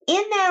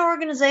 In that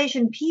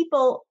organization,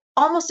 people,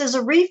 almost as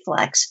a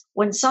reflex,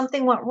 when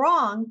something went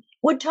wrong,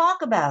 would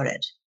talk about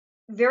it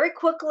very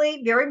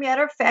quickly, very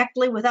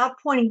matter-of-factly, without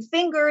pointing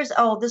fingers.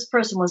 Oh, this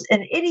person was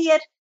an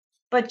idiot,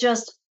 but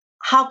just,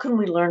 how can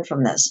we learn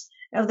from this?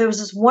 There was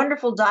this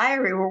wonderful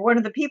diary where one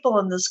of the people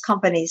in this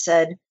company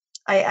said,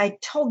 I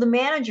told the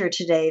manager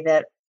today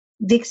that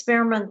the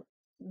experiment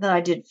that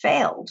I did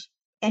failed.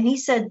 And he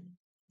said,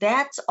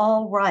 that's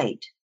all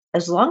right,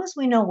 as long as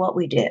we know what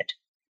we did.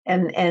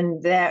 And then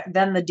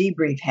the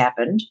debrief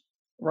happened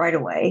right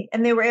away,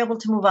 and they were able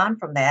to move on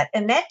from that.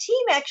 And that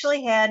team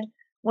actually had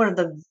one of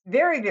the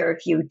very, very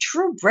few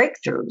true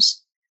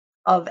breakthroughs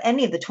of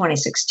any of the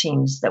 26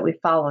 teams that we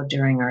followed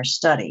during our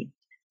study.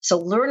 So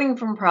learning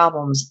from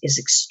problems is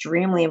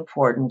extremely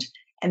important.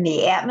 And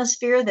the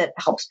atmosphere that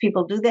helps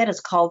people do that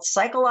is called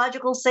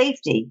psychological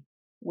safety,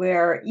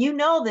 where you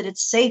know that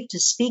it's safe to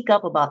speak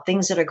up about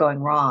things that are going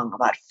wrong,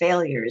 about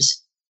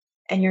failures,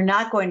 and you're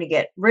not going to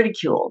get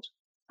ridiculed.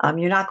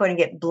 You're not going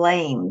to get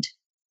blamed,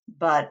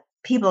 but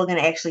people are going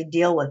to actually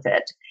deal with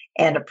it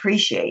and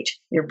appreciate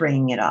your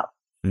bringing it up.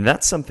 And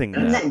that's something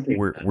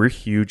that we're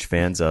huge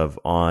fans of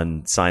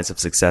on Science of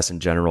Success in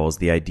general, is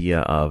the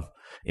idea of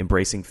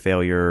embracing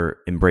failure,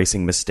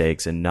 embracing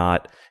mistakes, and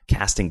not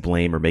casting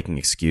blame or making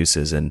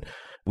excuses. And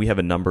we have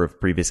a number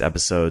of previous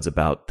episodes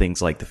about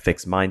things like the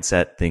fixed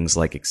mindset, things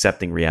like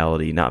accepting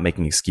reality, not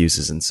making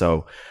excuses. And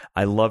so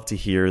I love to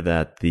hear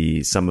that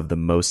some of the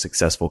most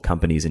successful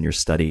companies in your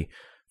study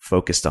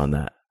focused on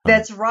that.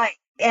 That's right.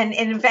 And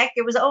in fact,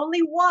 there was only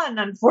one,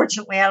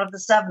 unfortunately, out of the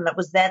 7 that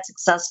was that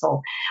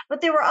successful.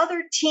 But there were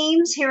other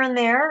teams here and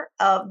there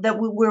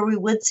where we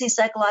would see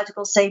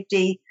psychological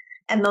safety,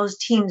 and those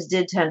teams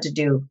did tend to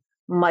do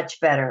much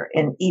better,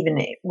 and even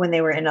when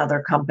they were in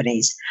other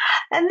companies.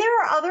 And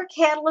there are other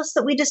catalysts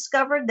that we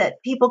discovered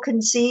that people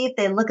can see if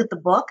they look at the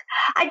book.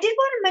 I did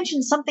want to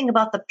mention something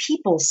about the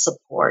people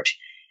support,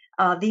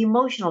 the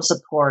emotional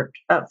support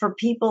for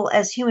people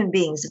as human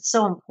beings. It's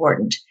so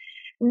important.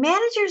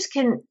 Managers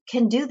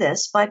can do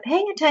this by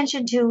paying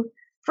attention to,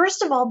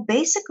 first of all,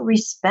 basic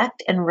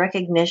respect and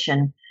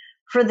recognition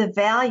for the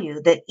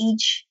value that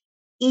each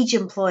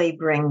employee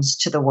brings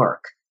to the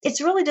work. It's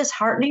really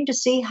disheartening to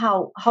see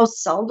how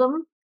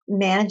seldom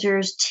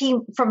managers,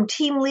 from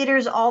team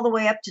leaders all the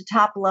way up to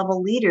top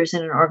level leaders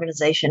in an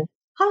organization,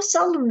 how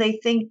seldom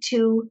they think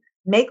to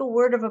make a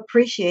word of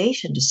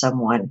appreciation to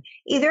someone,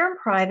 either in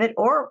private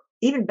or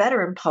even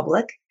better in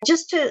public,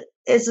 just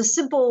as a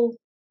simple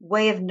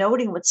way of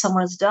noting what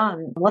someone has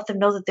done, let them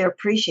know that they're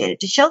appreciated,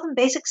 to show them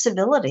basic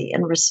civility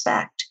and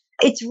respect.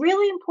 It's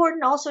really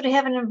important also to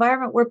have an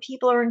environment where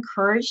people are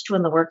encouraged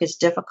when the work is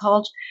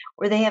difficult,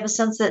 where they have a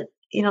sense that,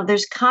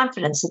 there's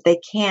confidence that they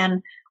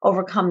can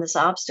overcome this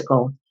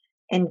obstacle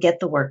and get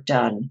the work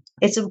done.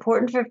 It's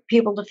important for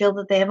people to feel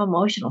that they have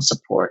emotional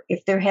support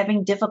if they're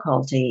having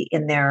difficulty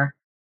in their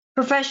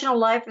professional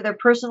life or their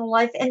personal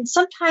life. And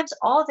sometimes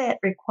all that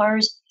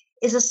requires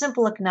is a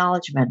simple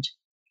acknowledgement.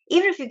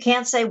 Even if you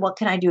can't say, what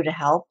can I do to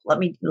help? Let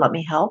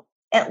me help.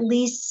 At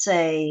least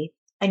say,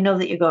 I know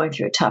that you're going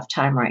through a tough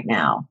time right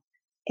now.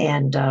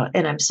 And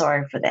I'm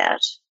sorry for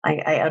that.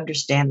 I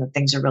understand that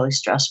things are really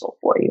stressful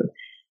for you.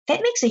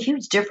 That makes a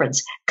huge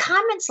difference.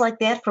 Comments like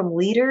that from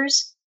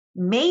leaders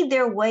made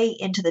their way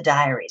into the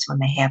diaries when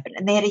they happened.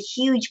 And they had a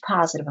huge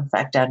positive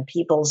effect on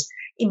people's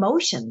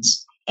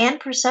emotions and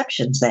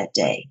perceptions that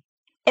day.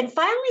 And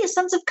finally, a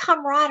sense of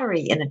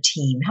camaraderie in a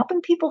team,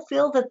 helping people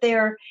feel that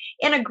they're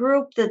in a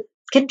group that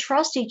can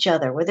trust each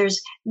other, where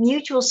there's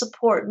mutual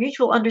support,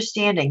 mutual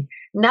understanding.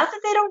 Not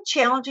that they don't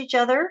challenge each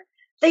other.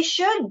 They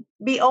should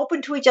be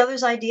open to each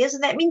other's ideas,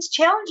 and that means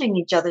challenging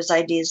each other's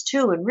ideas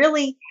too, and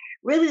really,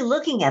 really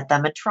looking at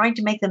them and trying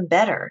to make them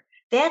better.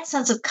 That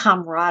sense of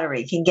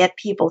camaraderie can get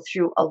people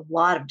through a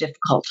lot of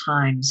difficult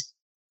times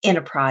in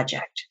a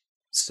project.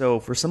 So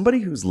for somebody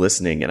who's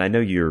listening, and I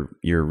know your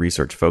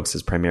research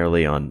focuses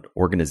primarily on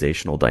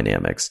organizational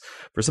dynamics,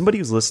 for somebody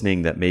who's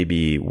listening that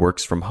maybe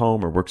works from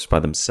home or works by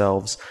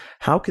themselves,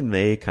 how can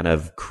they kind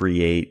of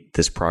create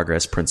this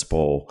progress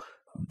principle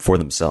for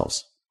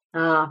themselves?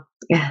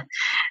 Yeah,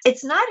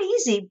 it's not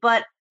easy,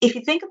 but if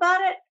you think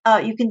about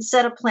it, you can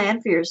set a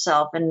plan for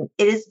yourself, and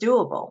it is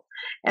doable.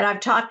 And I've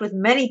talked with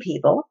many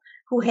people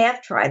who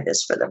have tried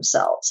this for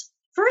themselves.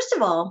 First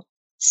of all,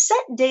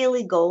 set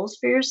daily goals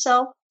for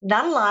yourself.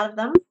 Not a lot of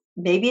them.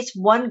 Maybe it's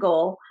one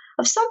goal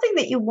of something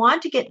that you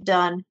want to get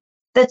done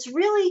that's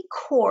really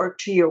core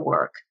to your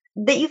work,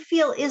 that you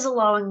feel is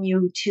allowing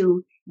you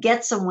to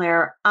get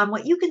somewhere on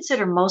what you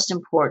consider most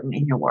important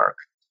in your work.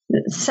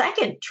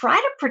 Second, try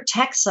to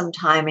protect some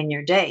time in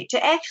your day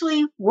to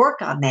actually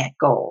work on that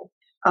goal,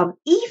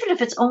 even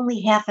if it's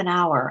only half an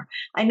hour.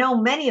 I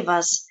know many of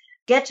us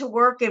get to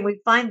work and we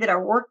find that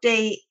our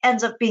workday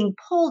ends up being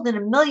pulled in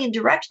a million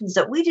directions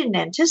that we didn't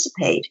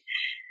anticipate.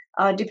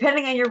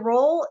 Depending on your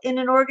role in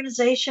an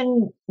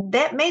organization,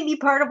 that may be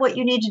part of what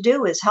you need to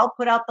do is help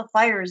put out the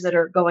fires that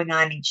are going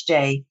on each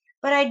day.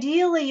 But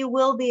ideally, you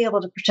will be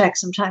able to protect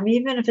some time,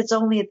 even if it's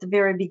only at the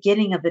very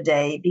beginning of the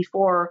day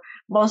before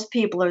most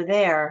people are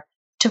there,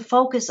 to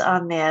focus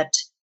on that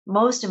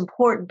most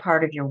important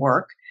part of your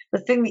work, the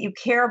thing that you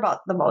care about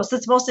the most,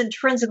 that's most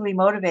intrinsically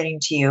motivating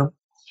to you,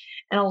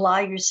 and allow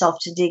yourself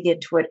to dig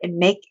into it and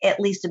make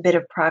at least a bit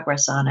of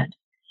progress on it.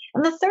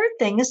 And the third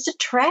thing is to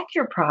track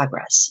your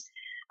progress.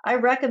 I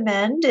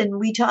recommend, and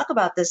we talk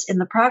about this in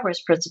the progress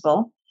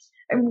principle,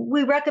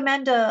 we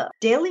recommend a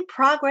daily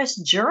progress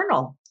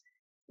journal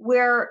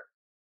where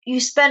you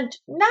spend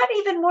not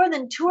even more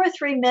than 2 or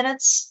 3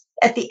 minutes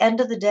at the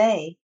end of the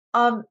day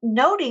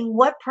noting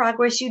what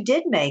progress you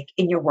did make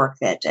in your work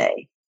that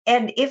day.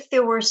 And if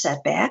there were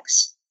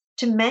setbacks,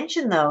 to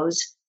mention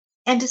those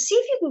and to see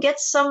if you can get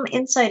some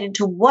insight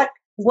into what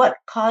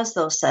caused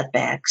those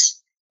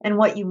setbacks and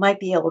what you might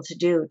be able to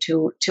do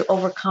to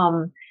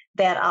overcome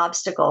that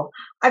obstacle.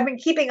 I've been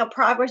keeping a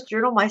progress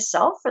journal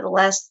myself for the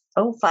last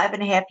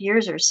 5.5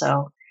 years or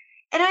so.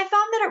 And I found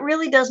that it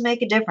really does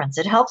make a difference.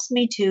 It helps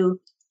me to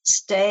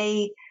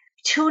stay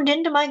tuned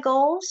into my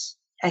goals.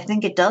 I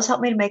think it does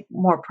help me to make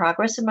more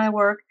progress in my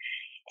work.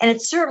 And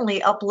it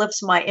certainly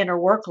uplifts my inner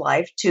work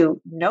life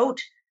to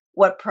note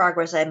what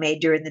progress I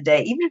made during the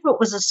day, even if it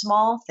was a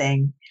small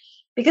thing,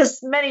 because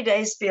many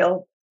days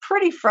feel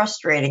pretty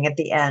frustrating at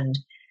the end.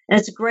 And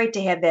it's great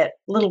to have that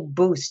little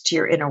boost to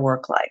your inner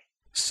work life.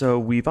 So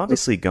we've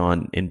obviously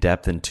gone in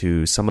depth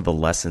into some of the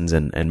lessons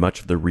and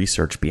much of the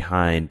research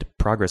behind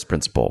Progress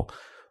Principle.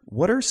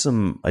 What are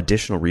some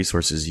additional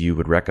resources you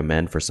would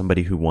recommend for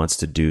somebody who wants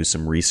to do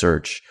some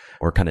research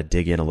or kind of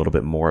dig in a little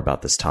bit more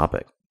about this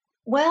topic?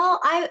 Well,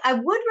 I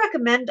would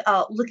recommend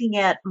looking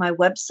at my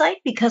website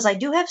because I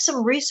do have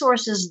some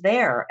resources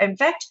there. In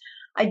fact,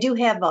 I do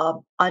have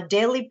a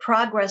daily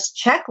progress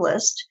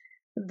checklist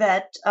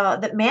that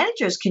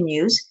managers can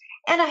use,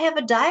 and I have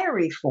a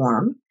diary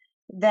form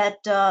that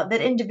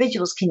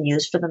individuals can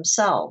use for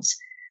themselves.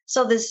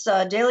 So this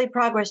daily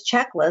progress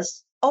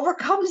checklist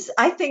overcomes,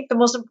 I think, the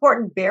most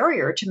important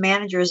barrier to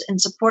managers in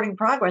supporting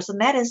progress,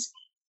 and that is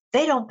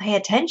they don't pay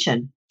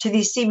attention to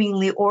these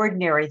seemingly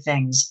ordinary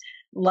things.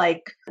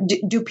 Like,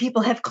 do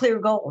people have clear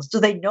goals? Do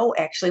they know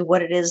actually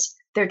what it is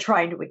they're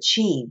trying to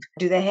achieve?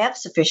 Do they have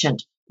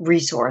sufficient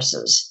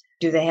resources?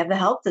 Do they have the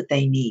help that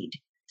they need?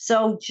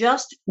 So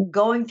just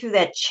going through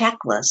that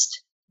checklist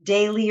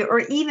daily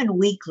or even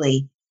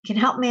weekly can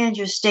help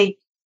managers stay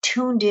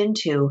tuned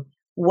into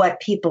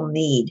what people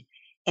need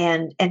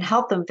and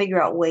help them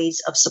figure out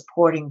ways of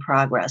supporting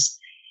progress.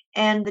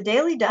 And the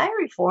daily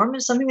diary form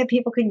is something that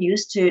people can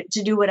use to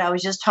do what I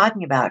was just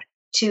talking about,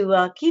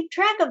 to keep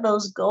track of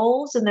those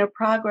goals and their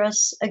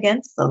progress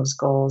against those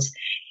goals.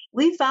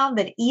 We found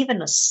that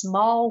even a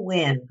small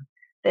win,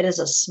 that is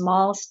a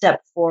small step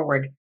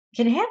forward,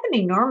 can have an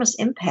enormous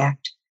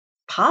impact,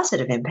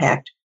 positive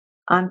impact,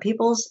 on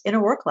people's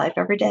inner work life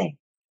every day.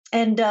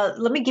 And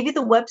let me give you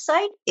the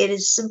website. It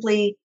is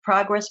simply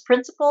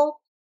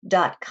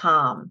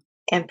progressprinciple.com.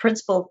 And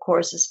principle, of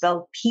course, is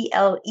spelled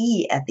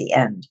PLE at the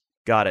end.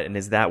 Got it. And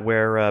is that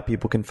where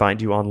people can find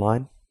you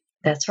online?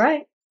 That's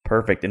right.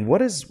 Perfect. And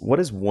what is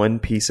one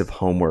piece of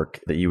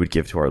homework that you would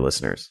give to our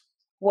listeners?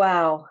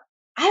 Wow.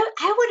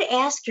 I would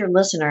ask your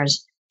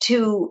listeners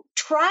to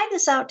try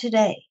this out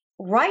today.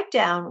 Write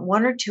down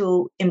one or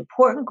two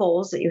important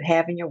goals that you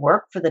have in your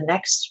work for the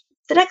next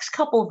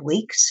couple of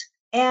weeks,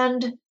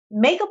 and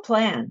make a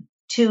plan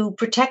to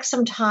protect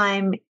some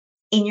time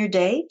in your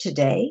day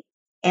today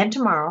and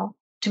tomorrow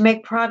to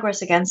make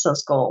progress against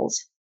those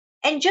goals.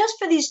 And just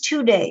for these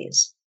 2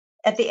 days,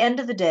 at the end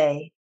of the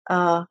day,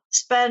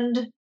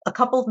 spend a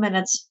couple of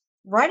minutes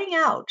writing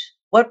out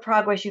what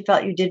progress you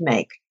felt you did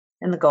make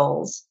in the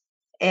goals.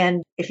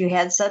 And if you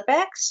had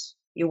setbacks,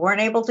 you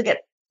weren't able to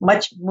get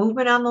much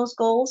movement on those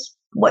goals,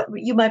 what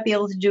you might be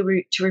able to do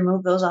to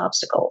remove those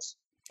obstacles.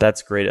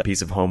 That's great, a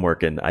piece of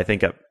homework, and I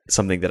think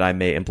something that I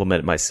may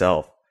implement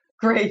myself.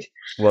 Great.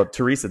 Well,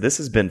 Teresa, this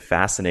has been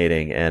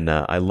fascinating, and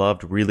I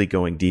loved really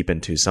going deep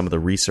into some of the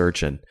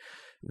research and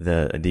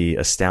the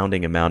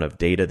astounding amount of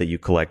data that you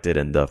collected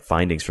and the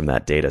findings from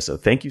that data. So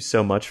thank you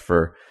so much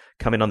for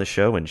coming on the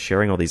show and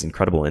sharing all these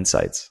incredible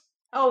insights.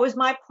 Oh, it was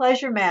my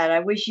pleasure, Matt.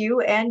 I wish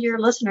you and your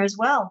listeners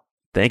well.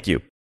 Thank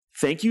you.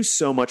 Thank you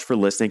so much for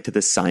listening to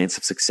The Science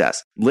of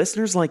Success.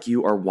 Listeners like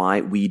you are why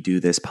we do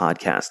this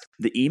podcast.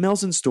 The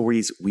emails and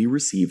stories we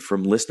receive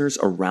from listeners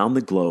around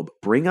the globe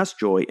bring us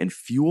joy and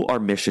fuel our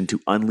mission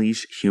to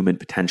unleash human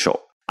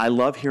potential. I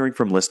love hearing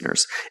from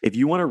listeners. If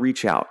you want to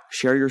reach out,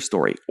 share your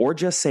story, or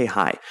just say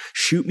hi,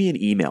 shoot me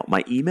an email.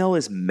 My email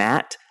is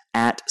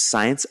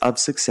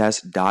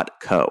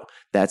matt@scienceofsuccess.co.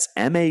 That's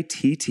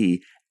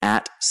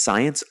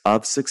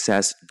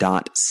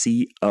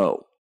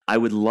matt@scienceofsuccess.co. I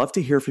would love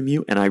to hear from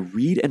you, and I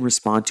read and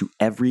respond to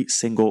every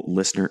single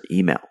listener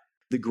email.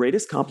 The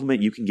greatest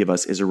compliment you can give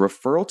us is a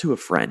referral to a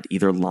friend,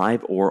 either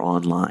live or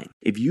online.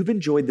 If you've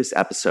enjoyed this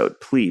episode,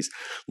 please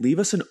leave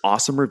us an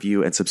awesome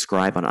review and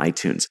subscribe on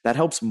iTunes. That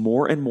helps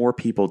more and more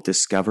people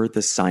discover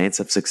the science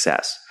of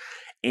success.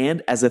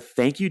 And as a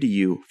thank you to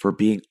you for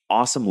being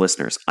awesome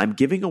listeners, I'm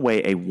giving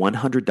away a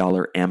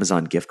 $100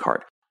 Amazon gift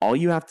card. All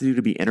you have to do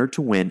to be entered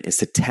to win is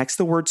to text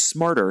the word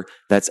SMARTER,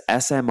 that's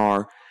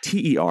SMRTER,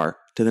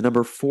 to the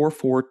number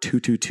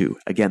 44222.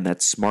 Again,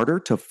 that's SMARTER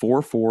to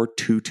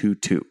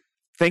 44222.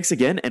 Thanks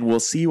again, and we'll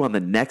see you on the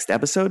next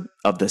episode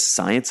of The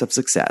Science of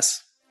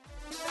Success.